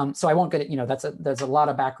 so I won't get it, you know, there's a lot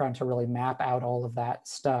of background to really map out all of that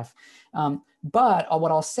stuff. But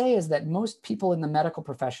what I'll say is that most people in the medical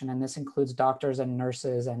profession, and this includes doctors and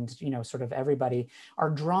nurses and, you know, sort of everybody, are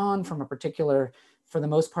drawn from a particular, for the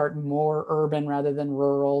most part, more urban rather than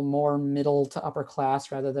rural, more middle to upper class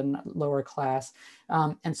rather than lower class.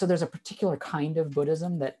 And so there's a particular kind of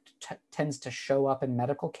Buddhism that tends to show up in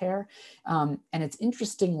medical care. And it's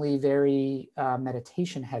interestingly very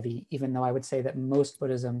meditation heavy, even though I would say that most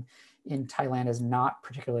Buddhism in Thailand is not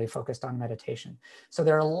particularly focused on meditation. So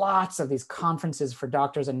there are lots of these conferences for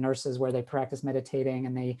doctors and nurses where they practice meditating,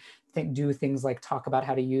 and they do things like talk about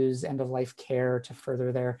how to use end-of-life care to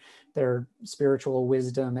further their spiritual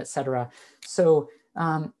wisdom, et cetera. So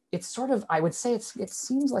it's sort of, I would say it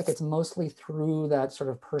seems like it's mostly through that sort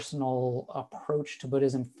of personal approach to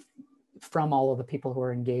Buddhism from all of the people who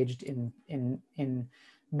are engaged in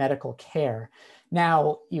medical care.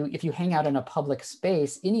 Now, if you hang out in a public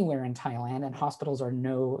space anywhere in Thailand, and hospitals are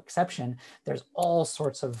no exception, there's all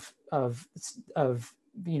sorts of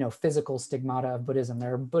you know, physical stigmata of Buddhism.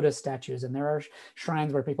 There are Buddha statues, and there are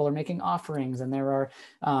shrines where people are making offerings, and there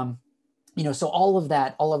are you know, so all of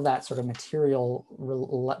that sort of material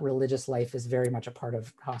religious life is very much a part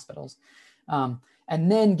of hospitals. And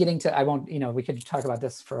then getting to, I won't, you know, we could talk about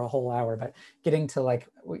this for a whole hour, but getting to like,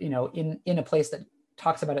 you know, in a place that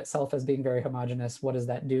talks about itself as being very homogenous, what does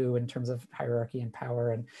that do in terms of hierarchy and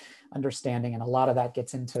power and understanding? And a lot of that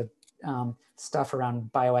gets into stuff around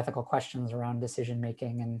bioethical questions around decision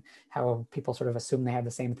making and how people sort of assume they have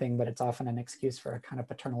the same thing, but it's often an excuse for a kind of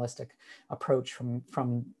paternalistic approach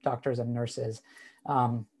from doctors and nurses.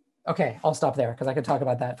 Okay, I'll stop there because I could talk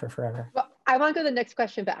about that for forever. Well, I want to go to the next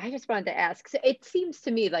question, but I just wanted to ask, so it seems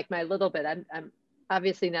to me like my little bit, I'm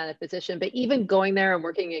obviously not a physician, but even going there and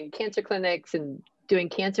working in cancer clinics and doing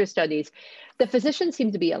cancer studies, the physicians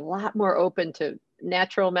seem to be a lot more open to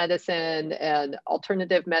natural medicine and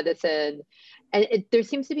alternative medicine. And there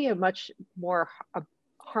seems to be a much more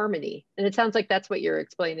harmony. And it sounds like that's what you're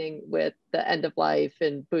explaining with the end of life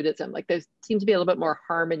and Buddhism. Like there seems to be a little bit more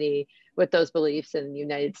harmony with those beliefs in the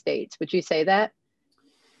United States. Would you say that?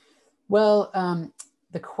 Well,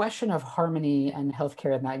 the question of harmony and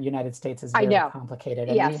healthcare in the United States is very complicated.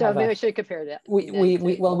 And yeah, so maybe I should compare that.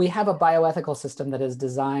 We have a bioethical system that is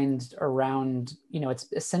designed around, you know,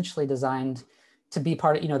 it's essentially designed to be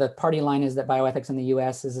part of, you know, the party line is that bioethics in the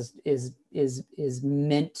US is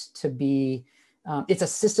meant to be, it's a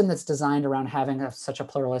system that's designed around having such a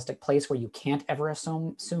pluralistic place where you can't ever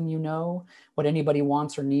assume you know what anybody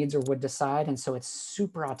wants or needs or would decide. And so it's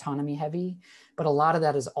super autonomy heavy. But a lot of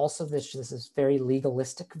that is also this very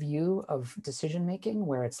legalistic view of decision making,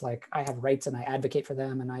 where it's like, I have rights and I advocate for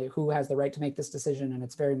them, and who has the right to make this decision. And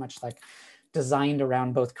it's very much like designed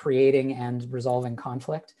around both creating and resolving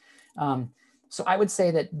conflict. So I would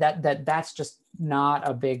say that's just not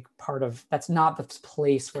a big part of, that's not the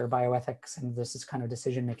place where bioethics and this kind of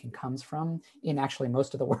decision making comes from in actually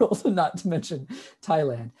most of the world, not to mention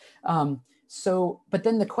Thailand. So, but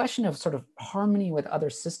then the question of sort of harmony with other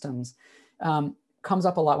systems, comes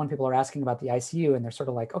up a lot when people are asking about the ICU, and they're sort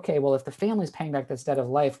of like, okay, well, if the family's paying back this debt of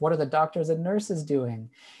life, what are the doctors and nurses doing?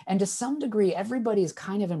 And to some degree, everybody's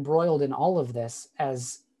kind of embroiled in all of this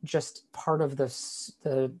as just part of the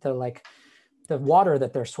water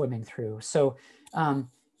that they're swimming through. So,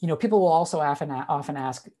 people will also often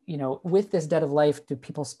ask, with this debt of life, do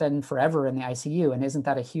people spend forever in the ICU? And isn't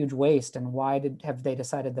that a huge waste? And why have they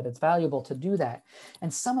decided that it's valuable to do that?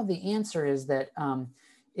 And some of the answer is that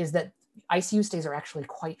ICU stays are actually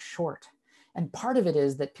quite short. And part of it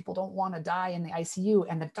is that people don't want to die in the ICU,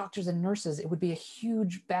 and the doctors and nurses, it would be a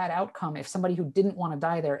huge bad outcome if somebody who didn't want to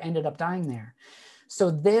die there ended up dying there. So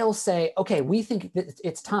they'll say, okay, we think that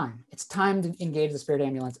it's time. It's time to engage the spirit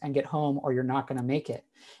ambulance and get home, or you're not going to make it.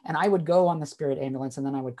 And I would go on the spirit ambulance, and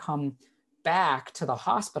then I would come back to the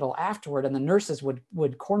hospital afterward, and the nurses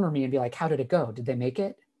would corner me and be like, how did it go? Did they make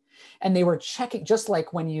it? And they were checking, just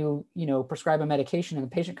like when you prescribe a medication and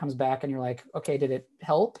the patient comes back and you're like, okay, did it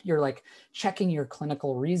help? You're like checking your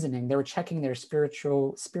clinical reasoning. They were checking their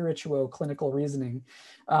spiritual clinical reasoning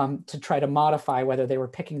to try to modify whether they were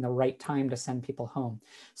picking the right time to send people home.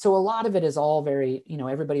 So a lot of it is all very,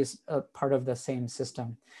 everybody's a part of the same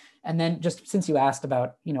system. And then just since you asked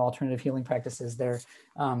about, alternative healing practices, there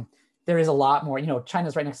is a lot more.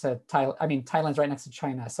 China's right next to Thailand. Thailand's right next to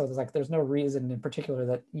China. So there's no reason in particular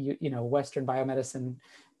that Western biomedicine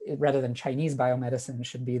rather than Chinese biomedicine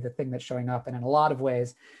should be the thing that's showing up. And in a lot of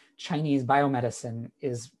ways, Chinese biomedicine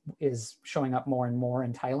is showing up more and more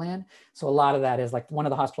in Thailand. So a lot of that is like one of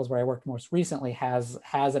the hospitals where I worked most recently has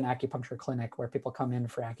an acupuncture clinic where people come in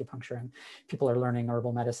for acupuncture and people are learning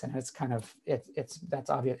herbal medicine. It's kind of, that's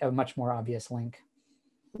obvious, a much more obvious link.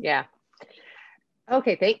 Yeah.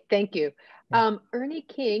 Okay, thank you. Ernie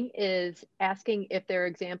King is asking if there are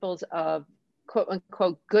examples of quote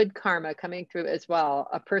unquote good karma coming through as well.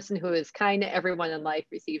 A person who is kind to everyone in life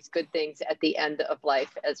receives good things at the end of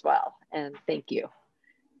life as well. And thank you.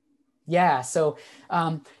 Yeah, so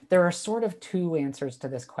there are sort of two answers to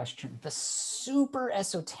this question. The super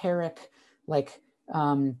esoteric,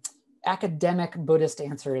 academic Buddhist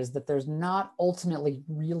answer is that there's not ultimately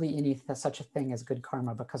really any such a thing as good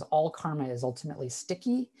karma, because all karma is ultimately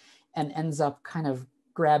sticky and ends up kind of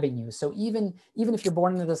grabbing you. So even if you're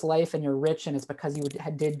born into this life and you're rich and it's because you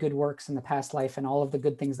did good works in the past life and all of the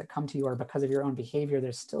good things that come to you are because of your own behavior,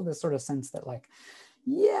 there's still this sort of sense that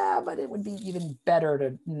yeah, but it would be even better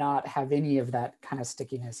to not have any of that kind of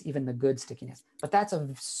stickiness, even the good stickiness. But that's a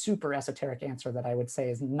super esoteric answer that I would say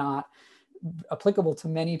is not applicable to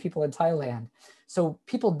many people in Thailand. So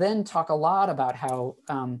people then talk a lot about how,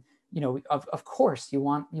 of course you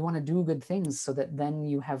want to do good things so that then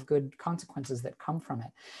you have good consequences that come from it.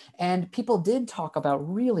 And people did talk about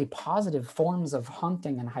really positive forms of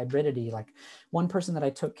haunting and hybridity. Like one person that I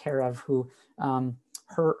took care of who,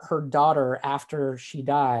 her daughter, after she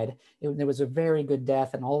died, there was a very good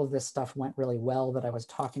death and all of this stuff went really well that I was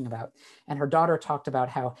talking about. And her daughter talked about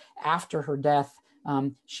how after her death,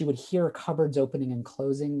 she would hear cupboards opening and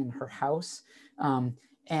closing in her house.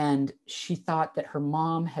 And she thought that her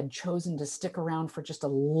mom had chosen to stick around for just a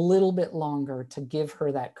little bit longer to give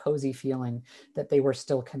her that cozy feeling that they were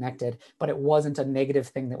still connected, but it wasn't a negative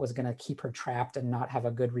thing that was going to keep her trapped and not have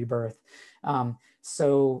a good rebirth.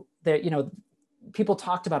 So there, people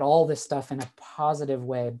talked about all this stuff in a positive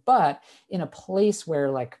way, but in a place where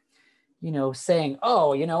saying,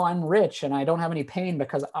 oh, I'm rich and I don't have any pain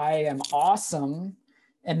because I am awesome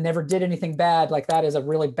and never did anything bad, that is a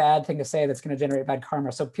really bad thing to say that's going to generate bad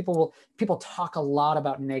karma. So people talk a lot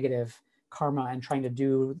about negative karma and trying to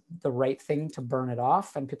do the right thing to burn it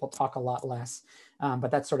off, and people talk a lot less.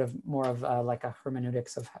 But that's sort of more of a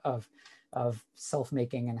hermeneutics of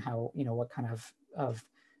self-making and how, what kind of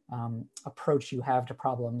approach you have to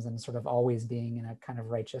problems and sort of always being in a kind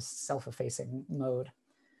of righteous, self-effacing mode.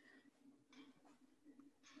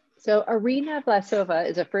 So Arina Vlasova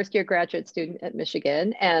is a first-year graduate student at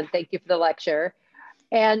Michigan, and thank you for the lecture,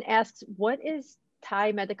 and asks, what is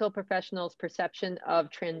Thai medical professionals' perception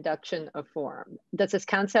of transduction of form? Does this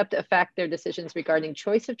concept affect their decisions regarding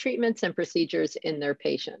choice of treatments and procedures in their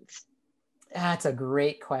patients? That's a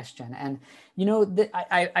great question. And,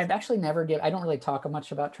 I've actually never I don't really talk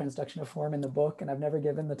much about transduction of form in the book, and I've never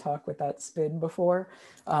given the talk with that spin before.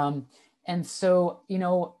 And so,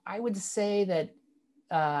 I would say that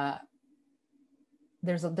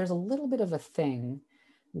there's a little bit of a thing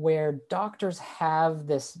where doctors have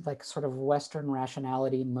this sort of Western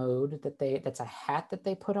rationality mode that's a hat that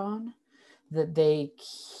they put on, that they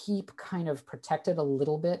keep kind of protected a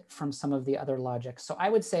little bit from some of the other logics. So I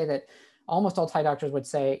would say that almost all Thai doctors would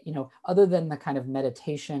say, other than the kind of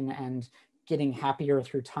meditation and getting happier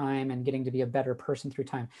through time and getting to be a better person through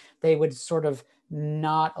time, they would sort of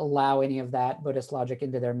not allow any of that Buddhist logic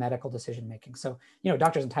into their medical decision making. So,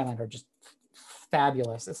 doctors in Thailand are just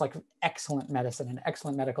fabulous. It's like excellent medicine and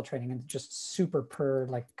excellent medical training and just super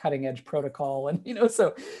like cutting edge protocol. And,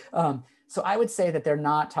 so I would say that they're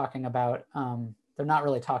not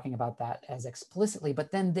really talking about that as explicitly,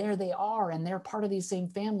 but then there they are, and they're part of these same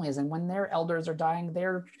families. And when their elders are dying,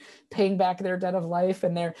 they're paying back their debt of life.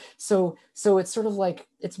 And so it's sort of like,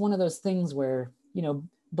 it's one of those things where,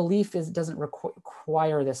 belief doesn't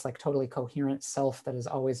require this like totally coherent self that is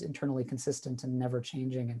always internally consistent and never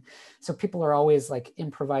changing. And so people are always like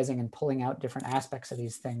improvising and pulling out different aspects of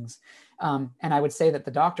these things. And I would say that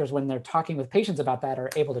the doctors, when they're talking with patients about that, are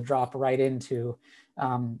able to drop right into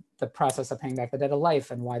the process of paying back the debt of life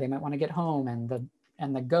and why they might want to get home and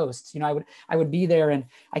the ghosts. I would be there, and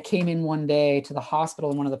I came in one day to the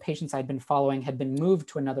hospital, and one of the patients I'd been following had been moved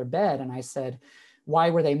to another bed. And I said,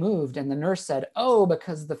 why were they moved? And the nurse said, oh,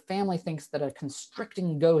 because the family thinks that a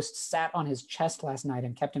constricting ghost sat on his chest last night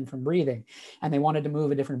and kept him from breathing. And they wanted to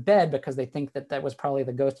move a different bed because they think that that was probably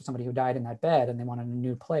the ghost of somebody who died in that bed, and they wanted a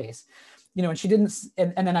new place. And she didn't,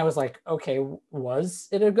 and then I was like, okay, was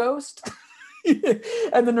it a ghost?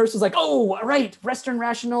 And the nurse was like, oh, right, Western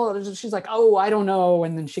rational. She's like, oh, I don't know.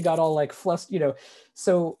 And then she got all like flustered,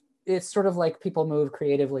 so it's sort of like people move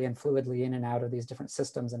creatively and fluidly in and out of these different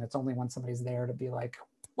systems. And it's only when somebody's there to be like,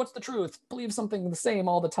 what's the truth? Believe something the same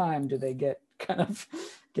all the time, do they get kind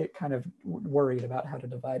of worried about how to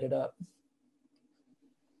divide it up.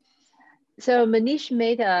 So Manish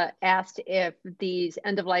Mehta asked if these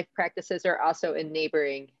end-of-life practices are also in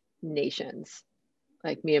neighboring nations,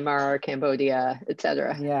 like Myanmar, Cambodia,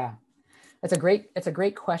 etc. Yeah, it's a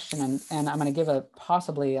great question, and I'm going to give a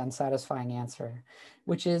possibly unsatisfying answer,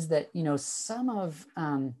 which is that some of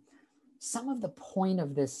the point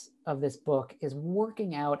of this book is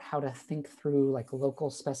working out how to think through like local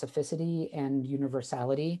specificity and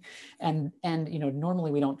universality, and normally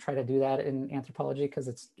we don't try to do that in anthropology because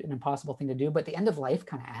it's an impossible thing to do, but the end of life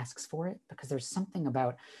kind of asks for it, because there's something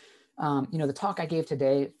about the talk I gave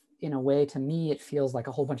today. In a way, to me, it feels like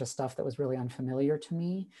a whole bunch of stuff that was really unfamiliar to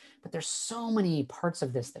me. But there's so many parts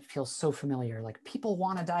of this that feel so familiar. Like, people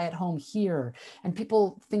want to die at home here. And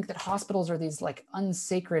people think that hospitals are these like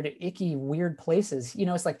unsacred, icky, weird places.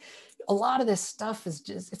 It's like a lot of this stuff is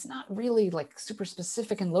just, it's not really like super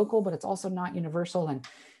specific and local, but it's also not universal.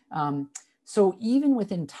 And so even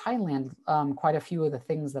within Thailand, quite a few of the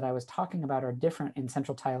things that I was talking about are different in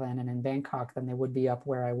central Thailand and in Bangkok than they would be up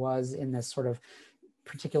where I was in this sort of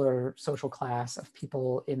particular social class of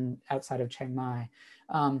people outside of Chiang Mai.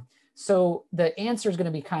 So the answer is going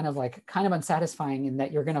to be kind of unsatisfying in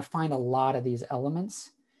that you're going to find a lot of these elements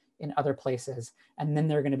in other places. And then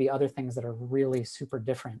there are going to be other things that are really super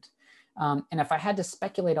different. And if I had to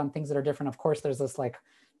speculate on things that are different, of course, there's this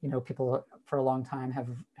people for a long time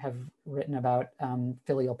have written about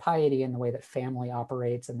filial piety and the way that family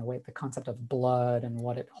operates and the concept of blood and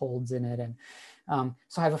what it holds in it. And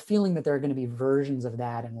so I have a feeling that there are going to be versions of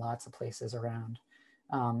that in lots of places around.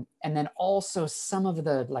 And then also some of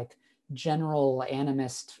the like general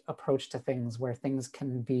animist approach to things, where things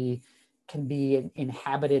can be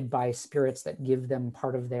inhabited by spirits that give them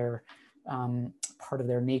part of their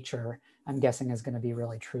nature, I'm guessing is going to be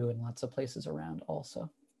really true in lots of places around also.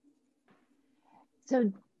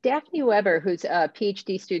 So Daphne Weber, who's a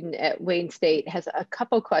PhD student at Wayne State, has a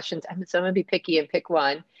couple questions. So I'm going to be picky and pick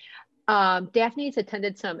one. Daphne's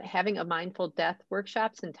attended some having a mindful death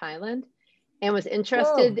workshops in Thailand and was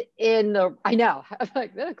interested in the, I know, I'm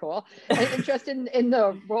like, that's cool, and interested in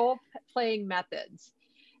the role-playing methods.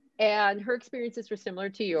 And her experiences were similar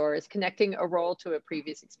to yours, connecting a role to a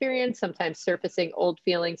previous experience, sometimes surfacing old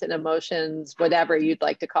feelings and emotions, whatever you'd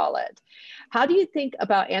like to call it. How do you think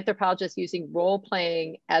about anthropologists using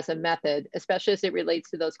role-playing as a method, especially as it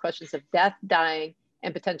relates to those questions of death, dying,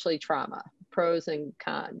 and potentially trauma, pros and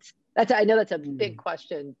cons? I know that's a big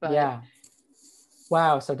question, but yeah.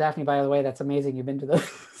 Wow. So Daphne, by the way, that's amazing. You've been to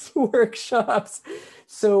those workshops.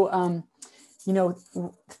 So,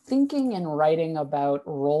 thinking and writing about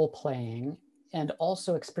role playing and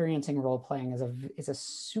also experiencing role playing is a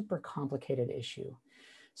super complicated issue.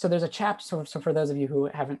 So there's a chapter, so for those of you who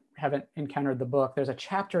haven't encountered the book, there's a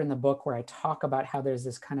chapter in the book where I talk about how there's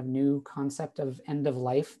this kind of new concept of end of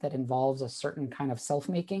life that involves a certain kind of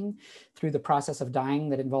self-making through the process of dying,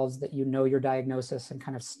 that involves that your diagnosis and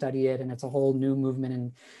kind of study it. And it's a whole new movement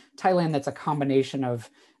in Thailand that's a combination of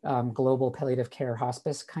global palliative care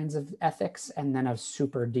hospice kinds of ethics, and then a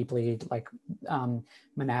super deeply like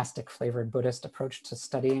monastic flavored Buddhist approach to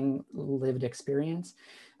studying lived experience.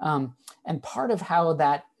 And part of how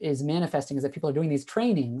that is manifesting is that people are doing these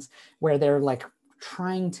trainings where they're like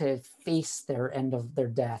trying to face their end of their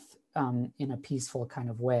death in a peaceful kind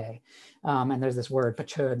of way. And there's this word,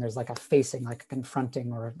 pacha, and there's like a facing, like a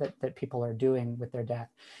confronting, or that people are doing with their death.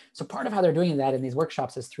 So part of how they're doing that in these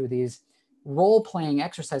workshops is through these role-playing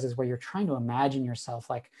exercises where you're trying to imagine yourself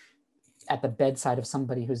like at the bedside of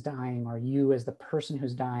somebody who's dying, or you as the person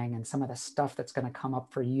who's dying, and some of the stuff that's going to come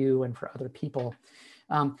up for you and for other people.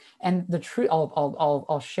 And the truth,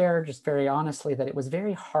 I'll share just very honestly that it was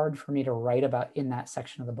very hard for me to write about in that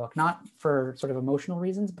section of the book, not for sort of emotional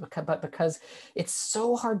reasons, but because it's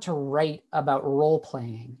so hard to write about role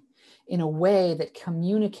playing in a way that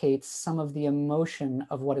communicates some of the emotion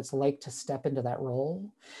of what it's like to step into that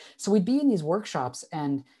role. So we'd be in these workshops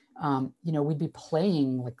and we'd be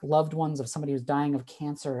playing like loved ones of somebody who's dying of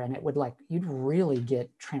cancer, and it would like, you'd really get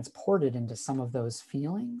transported into some of those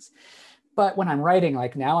feelings. But when I'm writing,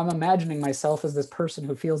 like now I'm imagining myself as this person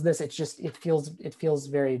who feels this, it feels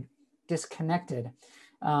very disconnected.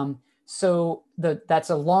 So that's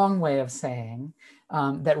a long way of saying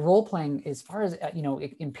that role-playing, as far as,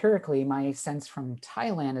 empirically, my sense from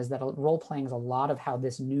Thailand is that role-playing is a lot of how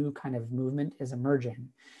this new kind of movement is emerging.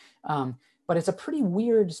 But it's a pretty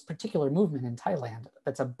weird particular movement in Thailand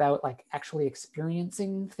that's about like actually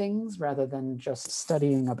experiencing things rather than just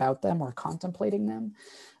studying about them or contemplating them.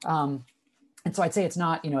 And so I'd say it's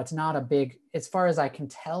not a big, as far as I can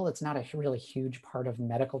tell, it's not a really huge part of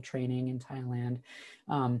medical training in Thailand.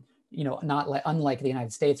 Unlike the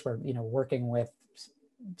United States, where, working with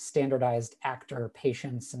standardized actor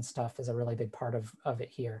patients and stuff is a really big part of it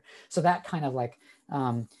here. So that kind of like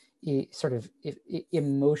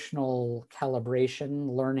emotional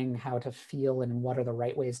calibration, learning how to feel and what are the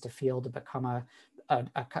right ways to feel to become a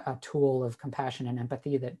tool of compassion and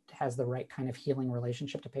empathy that has the right kind of healing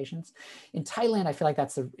relationship to patients. In Thailand, I feel like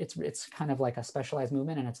it's kind of like a specialized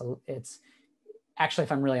movement, and it's actually,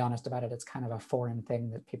 if I'm really honest about it, it's kind of a foreign thing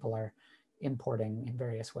that people are importing in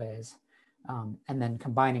various ways, and then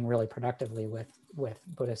combining really productively with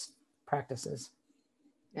Buddhist practices.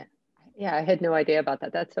 Yeah, I had no idea about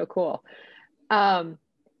that. That's so cool.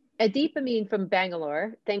 Adeep Amin from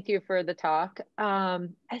Bangalore, thank you for the talk.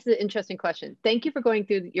 That's an interesting question. Thank you for going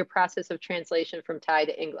through your process of translation from Thai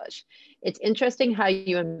to English. It's interesting how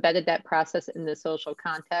you embedded that process in the social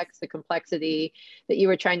context, the complexity that you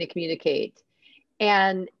were trying to communicate.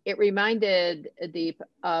 And it reminded Adeep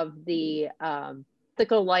of the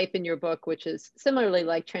cyclical life in your book, which is similarly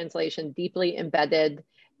like translation, deeply embedded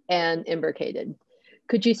and imbricated.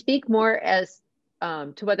 Could you speak more as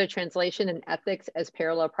to whether translation and ethics as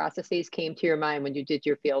parallel processes came to your mind when you did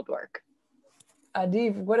your field work?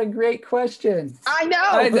 Adeep, what a great question. I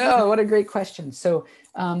know, what a great question. So,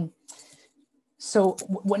 when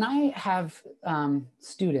I have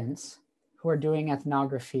students who are doing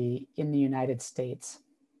ethnography in the United States,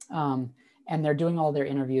 and they're doing all their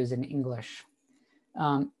interviews in English,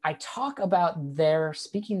 I talk about their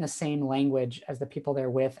speaking the same language as the people they're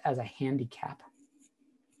with as a handicap.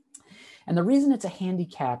 And the reason it's a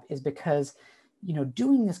handicap is because,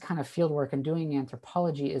 doing this kind of field work and doing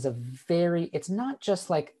anthropology is it's not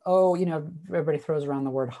just like, everybody throws around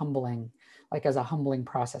the word humbling, like as a humbling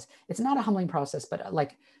process. It's not a humbling process, but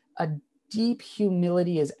like a deep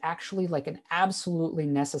humility is actually like an absolutely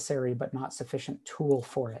necessary but not sufficient tool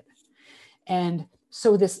for it. And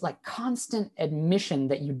so this like constant admission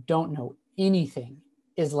that you don't know anything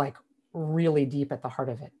is like really deep at the heart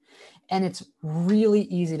of it. And it's really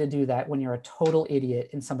easy to do that when you're a total idiot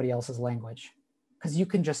in somebody else's language, because you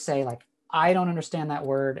can just say like, I don't understand that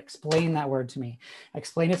word, explain that word to me,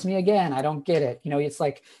 explain it to me again, I don't get it. It's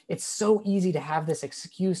like, it's so easy to have this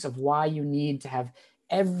excuse of why you need to have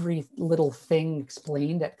every little thing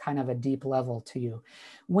explained at kind of a deep level to you.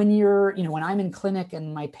 When when I'm in clinic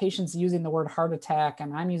and my patient's using the word heart attack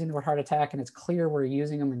and I'm using the word heart attack, and it's clear we're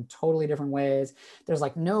using them in totally different ways, there's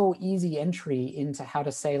like no easy entry into how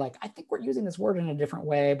to say like, I think we're using this word in a different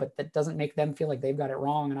way, but that doesn't make them feel like they've got it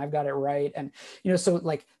wrong and I've got it right. And, so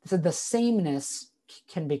like the sameness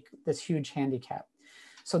can be this huge handicap.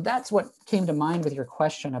 So that's what came to mind with your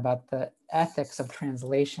question about the ethics of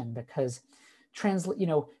translation, because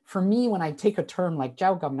for me, when I take a term like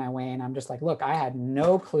Jiao Gam Na Wei, and I'm just like, look, I had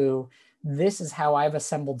no clue. This is how I've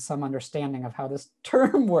assembled some understanding of how this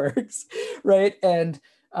term works, right? And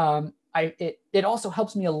it also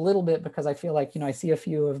helps me a little bit because I feel like, I see a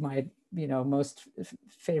few of my most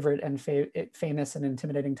favorite and famous and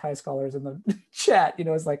intimidating Thai scholars in the chat,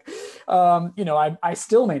 is like, I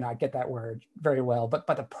still may not get that word very well, but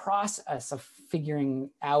the process of figuring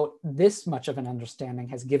out this much of an understanding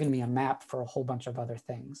has given me a map for a whole bunch of other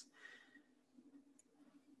things.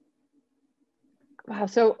 Wow,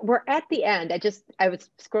 so we're at the end. I was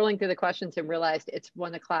scrolling through the questions and realized it's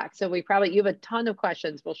 1 o'clock. So you have a ton of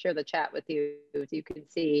questions. We'll share the chat with you so you can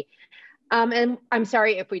see. And I'm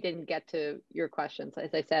sorry if we didn't get to your questions.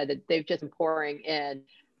 As I said, they've just been pouring in,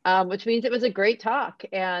 which means it was a great talk.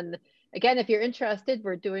 And again, if you're interested,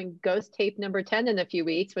 we're doing Ghost Tape number 10 in a few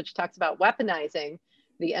weeks, which talks about weaponizing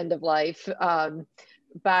the end of life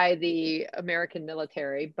by the American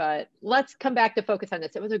military. But let's come back to focus on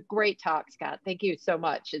this. It was a great talk, Scott. Thank you so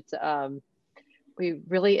much. It's we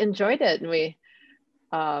really enjoyed it, and we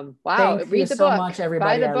wow. Thank Read you the so book. much,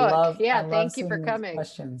 everybody. Buy the book. I love thank you for seeing coming.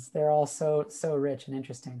 Questions. They're all so rich and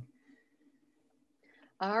interesting.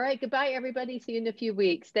 All right, goodbye, everybody. See you in a few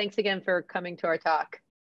weeks. Thanks again for coming to our talk.